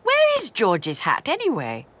 Granny. Where is George's hat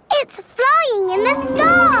anyway? It's flying in the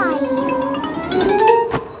sky.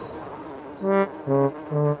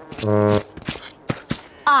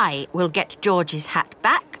 I will get George's hat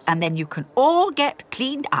back and then you can all get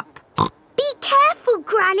cleaned up. Be careful,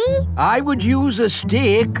 Granny. I would use a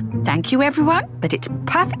stick. Thank you, everyone, but it's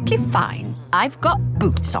perfectly fine. I've got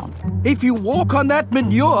boots on. If you walk on that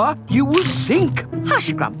manure, you will sink.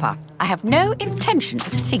 Hush, Grandpa. I have no intention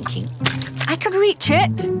of sinking. I can reach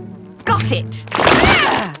it. Got it.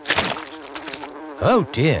 Ah! Oh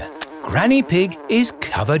dear, Granny Pig is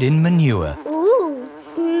covered in manure. Ooh,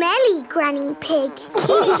 smelly Granny Pig.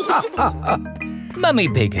 Mummy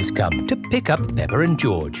Pig has come to pick up Peppa and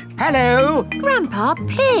George. Hello. Grandpa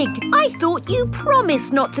Pig, I thought you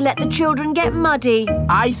promised not to let the children get muddy.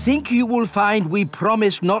 I think you will find we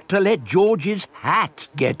promised not to let George's hat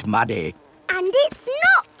get muddy. And it's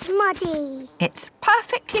not muddy. It's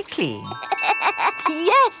perfectly clean.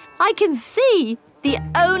 Yes, I can see. The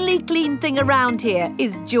only clean thing around here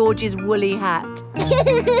is George's woolly hat.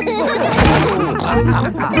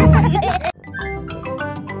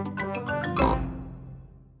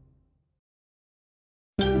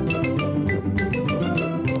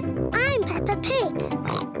 I'm Peppa Pig.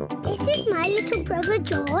 This is my little brother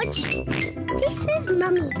George. This is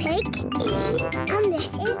Mummy Pig. And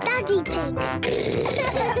this is Daddy Pig.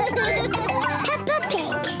 Peppa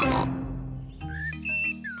Pig.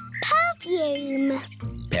 Perfume.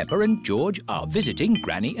 Peppa and George are visiting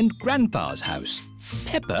Granny and Grandpa's house.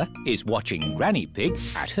 Peppa is watching Granny Pig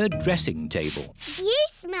at her dressing table. You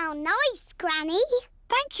smell nice, Granny.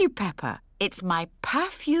 Thank you, Peppa. It's my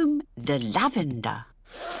perfume de lavender.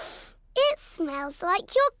 It smells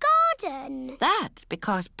like your garden. That's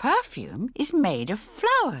because perfume is made of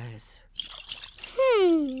flowers.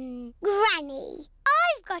 Granny,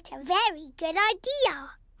 I've got a very good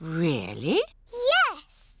idea. Really?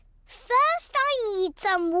 Yes. First, I need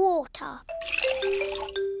some water.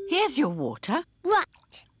 Here's your water.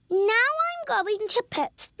 Right. Now I'm going to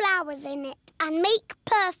put flowers in it and make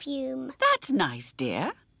perfume. That's nice,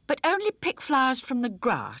 dear. But only pick flowers from the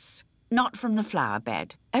grass, not from the flower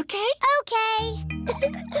bed. OK? OK.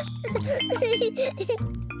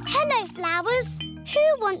 Hello, flowers.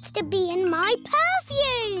 Who wants to be in my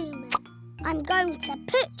perfume? I'm going to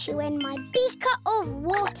put you in my beaker of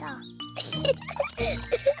water.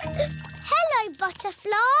 Hello,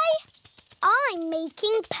 butterfly. I'm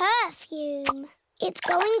making perfume. It's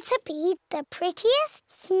going to be the prettiest,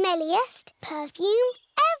 smelliest perfume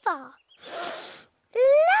ever.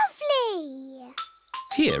 Lovely!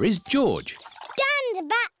 Here is George. Stand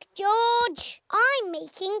back, George. I'm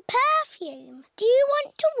making perfume. Do you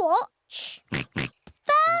want to watch?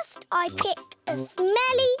 First, I pick a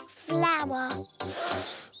smelly flower.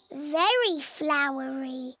 Very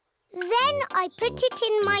flowery. Then I put it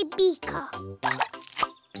in my beaker.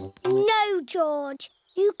 No, George.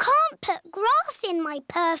 You can't put grass in my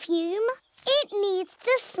perfume. It needs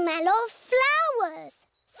the smell of flowers.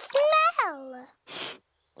 Smell!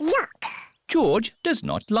 Yuck! George does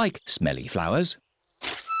not like smelly flowers.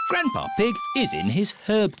 Grandpa Pig is in his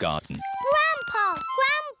herb garden.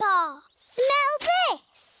 Grandpa! Smell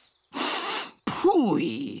this!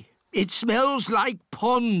 Pooey! It smells like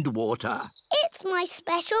pond water. It's my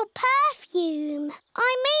special perfume.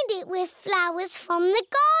 I made it with flowers from the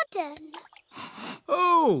garden.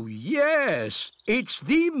 Oh, yes. It's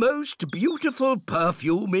the most beautiful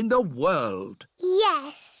perfume in the world.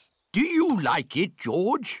 Yes. Do you like it,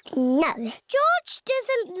 George? No. George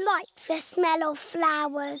doesn't like the smell of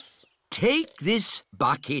flowers. Take this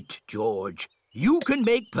bucket, George. You can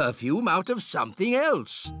make perfume out of something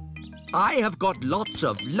else. I have got lots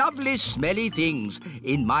of lovely smelly things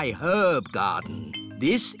in my herb garden.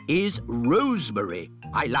 This is rosemary.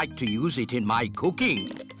 I like to use it in my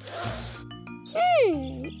cooking.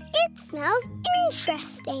 It smells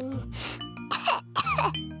interesting.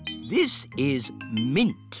 This is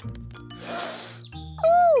mint.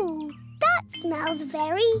 Ooh, that smells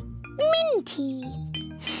very minty.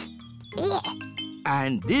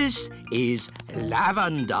 And this is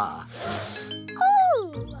lavender.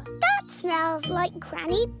 Ooh, that smells like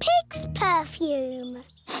Granny Pig's perfume.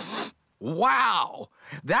 Wow!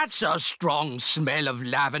 That's a strong smell of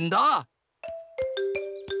lavender.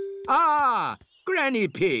 Ah, Granny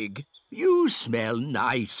Pig, you smell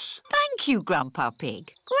nice. Thank you, Grandpa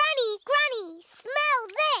Pig. Granny, smell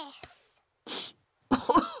this.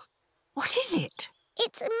 What is it?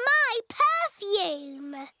 It's my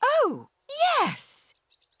perfume. Oh, yes.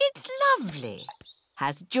 It's lovely.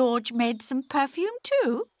 Has George made some perfume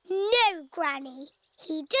too? No, Granny.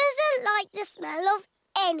 He doesn't like the smell of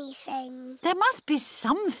anything. There must be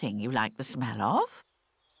something you like the smell of.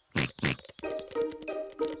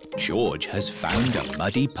 George has found a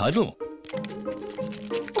muddy puddle.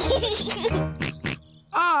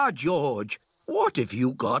 Ah, George, what have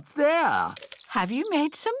you got there? Have you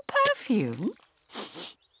made some perfume?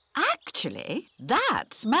 Actually,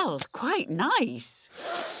 that smells quite nice.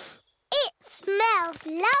 It smells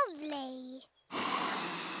lovely.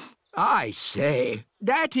 I say,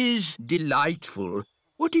 that is delightful.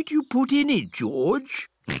 What did you put in it, George?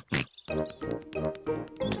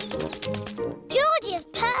 George's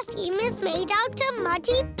perfume is made out of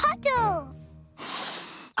muddy puddles.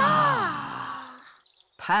 Ah!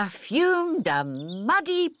 Perfumed a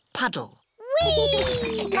muddy puddle.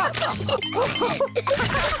 Whee!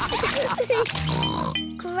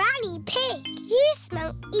 Granny Pig, you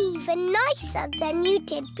smell even nicer than you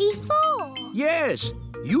did before. Yes,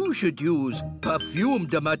 you should use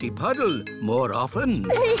perfumed a muddy puddle more often.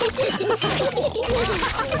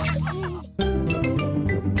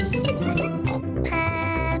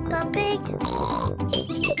 Peppa Pig.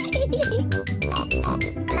 Peppa Pig.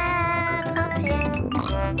 Peppa Pig.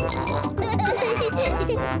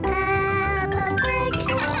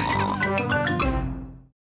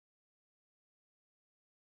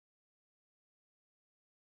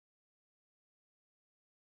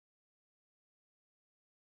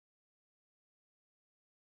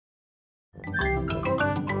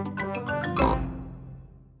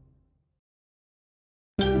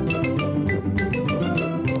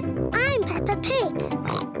 I'm Peppa Pig.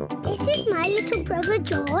 This is my little brother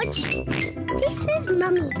George. This is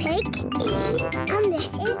Mummy Pig. And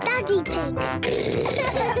this is Daddy Pig.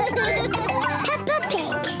 Peppa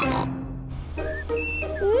Pig.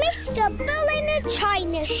 Mr. Bull in a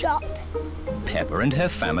china shop. Peppa and her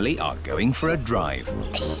family are going for a drive.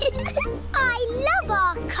 I love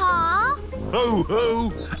our car. Ho,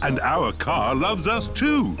 ho! And our car loves us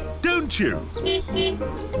too, don't you?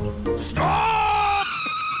 Stop!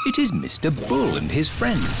 It is Mr. Bull and his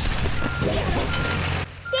friends.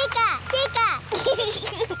 Digger!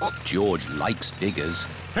 George likes diggers.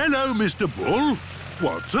 Hello, Mr. Bull.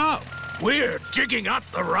 What's up? We're digging up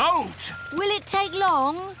the road. Will it take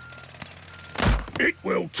long? It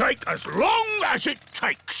will take as long as it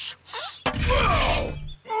takes.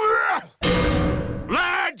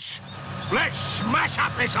 Lads, Let's smash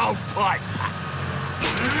up this old pipe.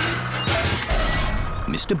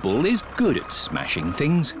 Mr. Bull is good at smashing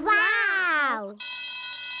things. Wow!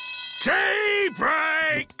 Tea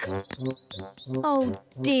break! Oh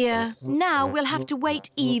dear, now we'll have to wait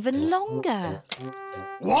even longer.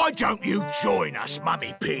 Why don't you join us,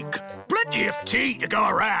 Mummy Pig? Plenty of tea to go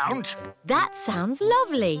around. That sounds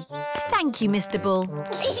lovely. Thank you, Mr. Bull.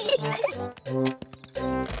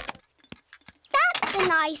 That's a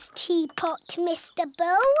nice teapot, Mr.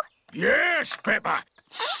 Bull. Yes, Peppa.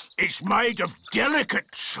 It's made of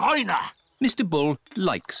delicate china. Mr. Bull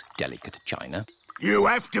likes delicate china. You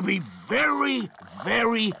have to be very,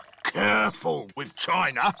 very careful with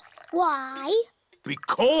china. Why?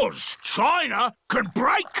 Because china can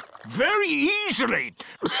break very easily.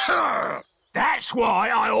 That's why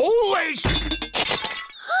I always...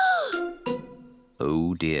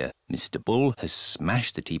 Oh dear, Mr. Bull has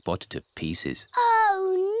smashed the teapot to pieces.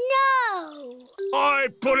 Oh, no! I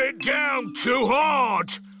put it down too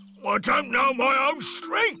hard. I don't know my own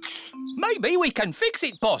strength. Maybe we can fix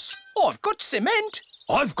it, boss. I've got cement.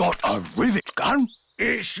 I've got a rivet gun.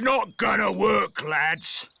 It's not gonna work,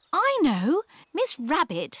 lads. I know. Miss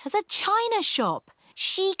Rabbit has a china shop.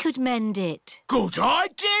 She could mend it. Good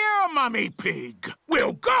idea, Mummy Pig.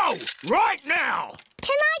 We'll go right now.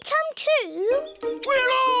 Can I come too?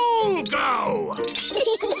 We'll all go.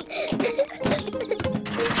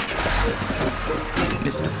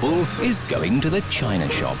 Mr. Bull is going to the china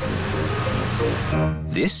shop.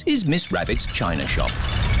 This is Miss Rabbit's china shop.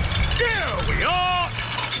 Here we are.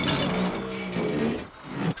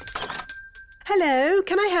 Hello,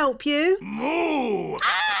 can I help you? Moo!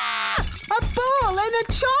 A bull in a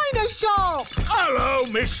china shop! Hello,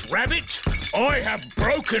 Miss Rabbit. I have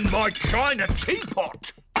broken my china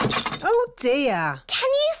teapot. Oh, dear. Can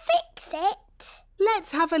you fix it?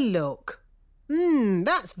 Let's have a look.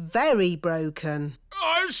 That's very broken.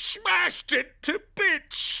 I smashed it to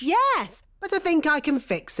bits. Yes, but I think I can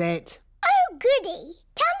fix it. Oh, goody.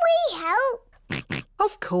 Can we help?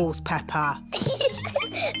 Of course, Peppa.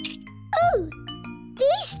 Oh,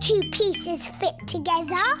 these two pieces fit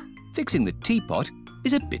together. Fixing the teapot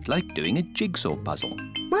is a bit like doing a jigsaw puzzle.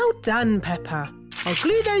 Well done, Peppa. I'll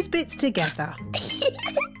glue those bits together.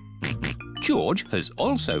 George has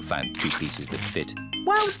also found two pieces that fit.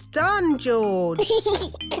 Well done, George.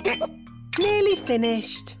 Nearly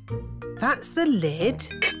finished. That's the lid.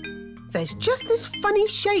 There's just this funny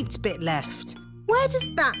shaped bit left. Where does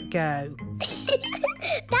that go?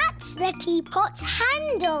 That's the teapot's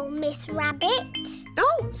handle, Miss Rabbit.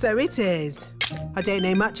 Oh, so it is. I don't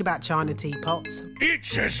know much about china teapots.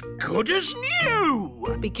 It's as good as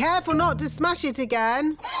new. Be careful not to smash it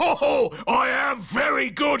again. Oh, I am very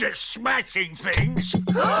good at smashing things.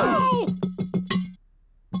 Oh!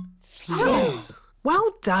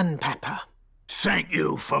 Well done, Peppa. Thank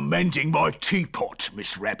you for mending my teapot,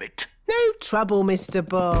 Miss Rabbit. No trouble, Mr.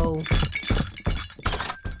 Bull.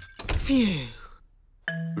 Phew.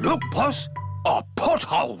 Look, boss, a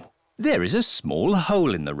pothole. There is a small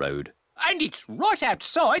hole in the road. And it's right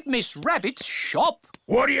outside Miss Rabbit's shop.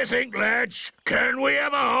 What do you think, lads? Can we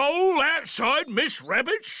have a hole outside Miss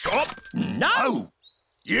Rabbit's shop? No!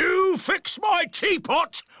 You fix my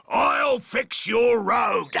teapot, I'll fix your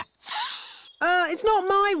road. It's not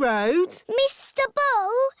my road. Mr.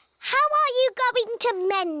 Bull, how are you going to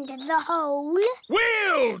mend the hole?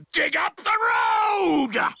 We'll dig up the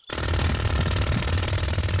road!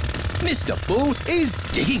 Mr. Bull is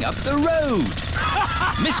digging up the road.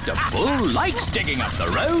 Mr. Bull likes digging up the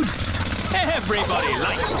road. Everybody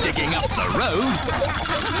likes digging up the road.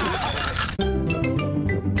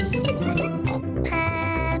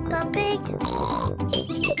 Peppa Pig.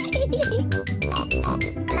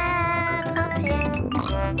 Peppa Pig.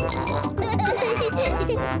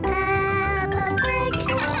 Peppa Pig.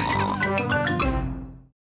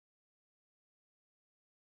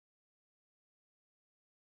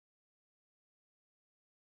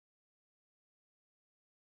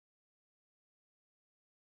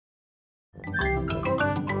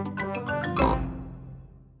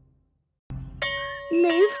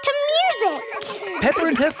 Move to music. Peppa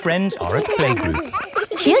and her friends are at playgroup.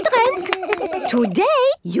 Children, today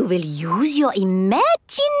you will use your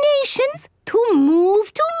imaginations to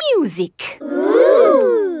move to music.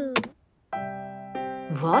 Ooh.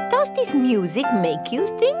 What does this music make you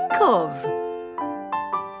think of?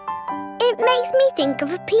 It makes me think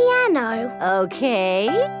of a piano. Okay.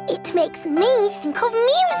 It makes me think of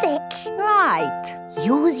music. Right.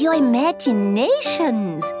 Use your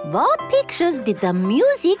imaginations. What pictures did the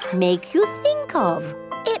music make you think of?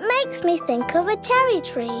 It makes me think of a cherry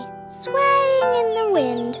tree. swaying in the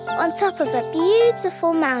wind on top of a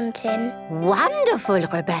beautiful mountain. Wonderful,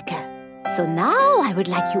 Rebecca. So now I would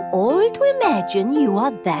like you all to imagine you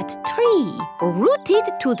are that tree, rooted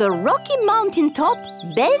to the rocky mountain top,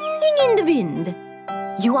 bending in the wind.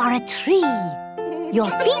 You are a tree. Your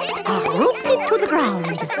feet are rooted to the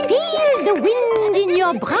ground. Feel the wind in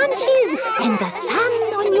your branches and the sun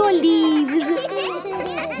on your leaves.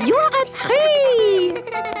 You are a tree.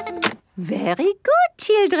 Very good,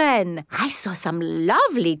 children. I saw some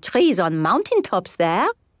lovely trees on mountaintops there.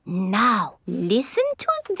 Now, listen to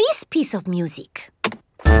this piece of music.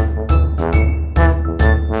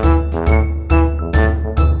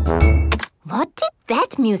 What did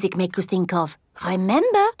that music make you think of?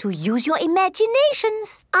 Remember to use your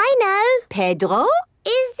imaginations. I know. Pedro?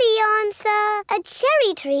 Is the answer a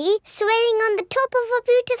cherry tree swaying on the top of a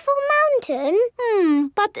beautiful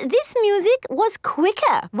mountain? But this music was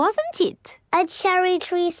quicker, wasn't it? A cherry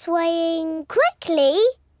tree swaying quickly?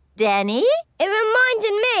 Danny? It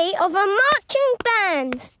reminded me of a marching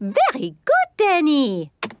band. Very good,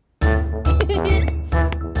 Danny.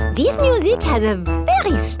 This music has a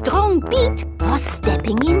very strong beat for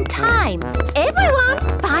stepping in time.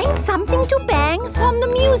 Everyone find something to bang from the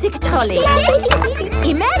music trolley.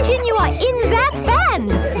 Imagine you are in that band,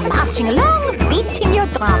 marching along, beating your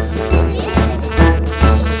drums.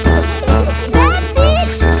 That's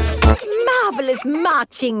it! Marvelous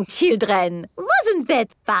marching, children. Wasn't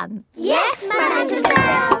that fun? Yes,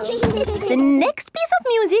 Mademoiselle. The next piece of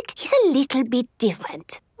music is a little bit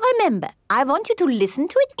different. Remember, I want you to listen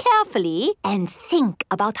to it carefully and think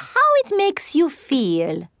about how it makes you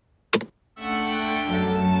feel.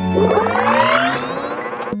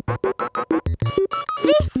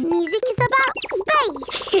 This music is about space.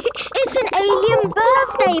 It's an alien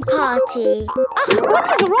birthday party. What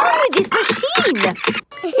is wrong with this machine?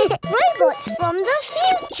 Robots from the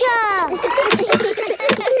future.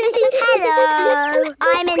 Hello,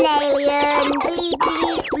 I'm an alien. Bleep,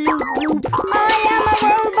 bleep, bloop, bloop. I am a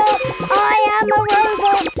robot. I am a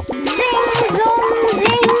robot. Zing, zong,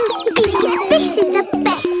 zing. This is the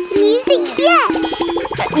best music yet.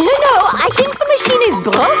 No, I think the machine is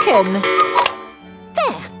broken.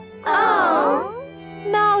 There. Oh.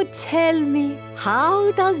 Now tell me,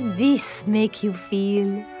 how does this make you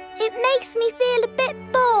feel? It makes me feel a bit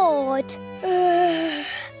bored.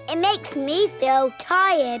 It makes me feel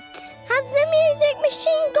tired. Has the music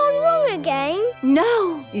machine gone wrong again?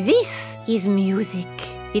 No, this is music.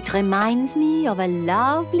 It reminds me of a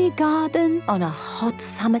lovely garden on a hot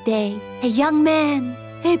summer day. A young man,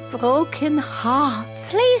 a broken heart.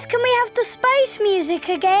 Please, can we have the space music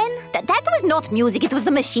again? That was not music, it was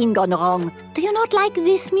the machine gone wrong. Do you not like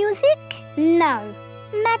this music? No.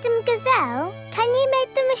 Madame Gazelle, can you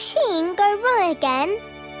make the machine go wrong again?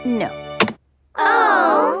 No.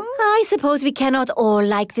 Oh. I suppose we cannot all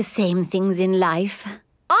like the same things in life.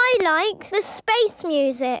 I liked the space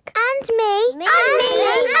music. And me. And me.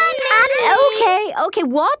 Okay,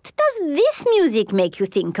 what does this music make you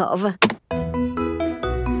think of?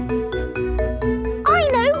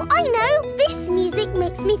 I know. This music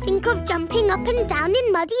makes me think of jumping up and down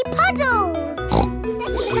in muddy puddles.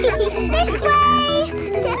 This way.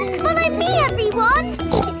 Follow me, everyone.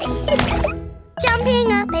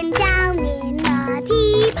 Jumping up and down in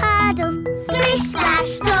muddy puddles. Splish, splash,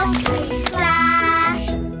 slosh, splish, splash.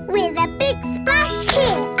 With a big splash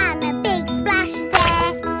here and a big splash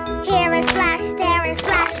there. Here a splash, there a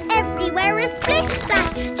splash, everywhere a splish,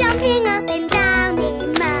 splash. Jumping up and down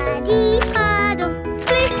in muddy puddles.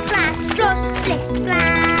 Splish, splash, slosh, splish,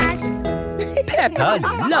 splash. Peppa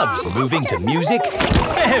loves moving to music.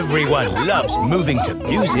 Everyone loves moving to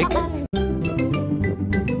music.